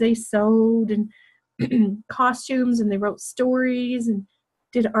Kirby's they sewed, and costumes, and they wrote stories and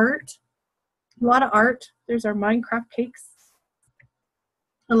did art. A lot of art. There's our Minecraft cakes.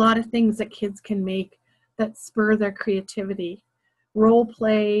 A lot of things that kids can make that spur their creativity. Role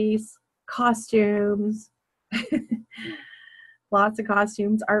plays, costumes, lots of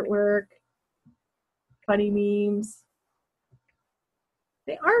costumes, artwork, funny memes.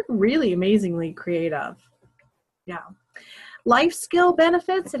 They are really amazingly creative. Yeah. Life skill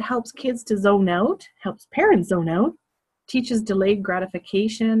benefits, it helps kids to zone out, helps parents zone out, teaches delayed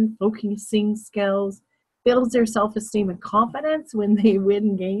gratification, focusing skills, builds their self-esteem and confidence when they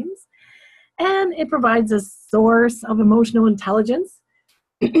win games, and it provides a source of emotional intelligence.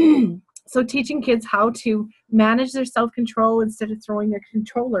 So teaching kids how to manage their self-control instead of throwing their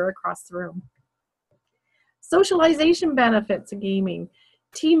controller across the room. Socialization benefits of gaming.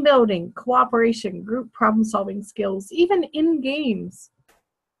 Team building, cooperation, group problem-solving skills, even in games.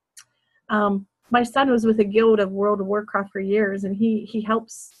 My son was with a guild of World of Warcraft for years, and he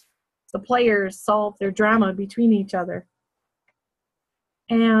helps the players solve their drama between each other.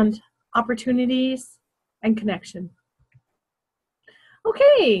 And opportunities and connection.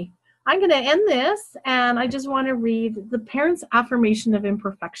 Okay, I'm going to end this, and I just want to read the parent's affirmation of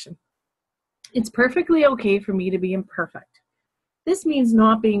imperfection. It's perfectly okay for me to be imperfect. This means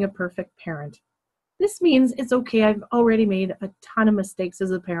not being a perfect parent. This means it's okay, I've already made a ton of mistakes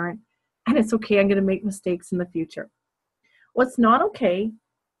as a parent, and it's okay, I'm going to make mistakes in the future. What's not okay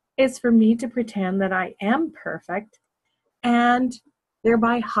is for me to pretend that I am perfect and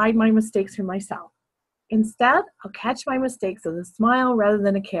thereby hide my mistakes from myself. Instead, I'll catch my mistakes with a smile rather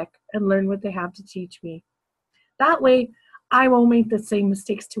than a kick and learn what they have to teach me. That way, I won't make the same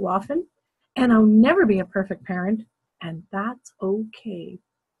mistakes too often, and I'll never be a perfect parent. And that's okay,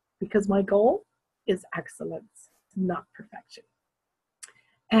 because my goal is excellence, not perfection.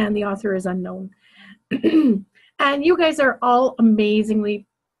 And the author is unknown. And you guys are all amazingly,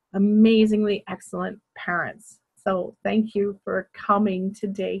 amazingly excellent parents. So thank you for coming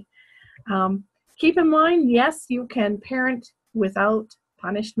today. Keep in mind, yes, you can parent without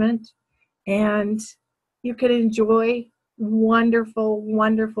punishment, and you can enjoy wonderful,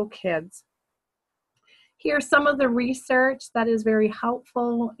 wonderful kids. Here's some of the research that is very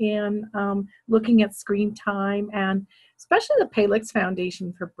helpful in looking at screen time, and especially the Palix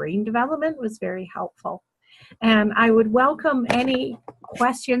Foundation for Brain Development was very helpful. And I would welcome any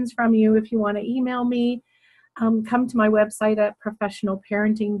questions from you if you want to email me. Come to my website at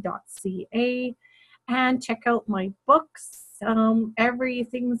professionalparenting.ca and check out my books.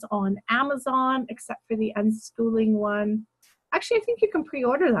 Everything's on Amazon except for the Unschooling one. Actually, I think you can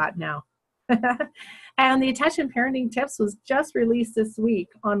pre-order that now. And the Attention Parenting Tips was just released this week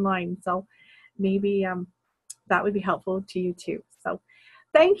online, so maybe that would be helpful to you too. So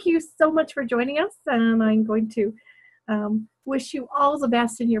thank you so much for joining us, and I'm going to wish you all the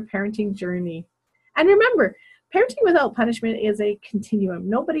best in your parenting journey. And remember, parenting without punishment is a continuum.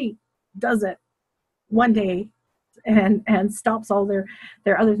 Nobody does it one day and stops all their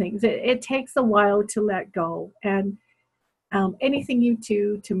other things. It takes a while to let go, and anything you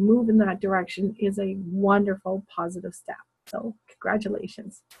do to move in that direction is a wonderful, positive step. So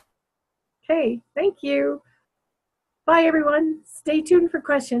congratulations. Okay, thank you. Bye, everyone. Stay tuned for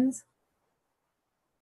questions.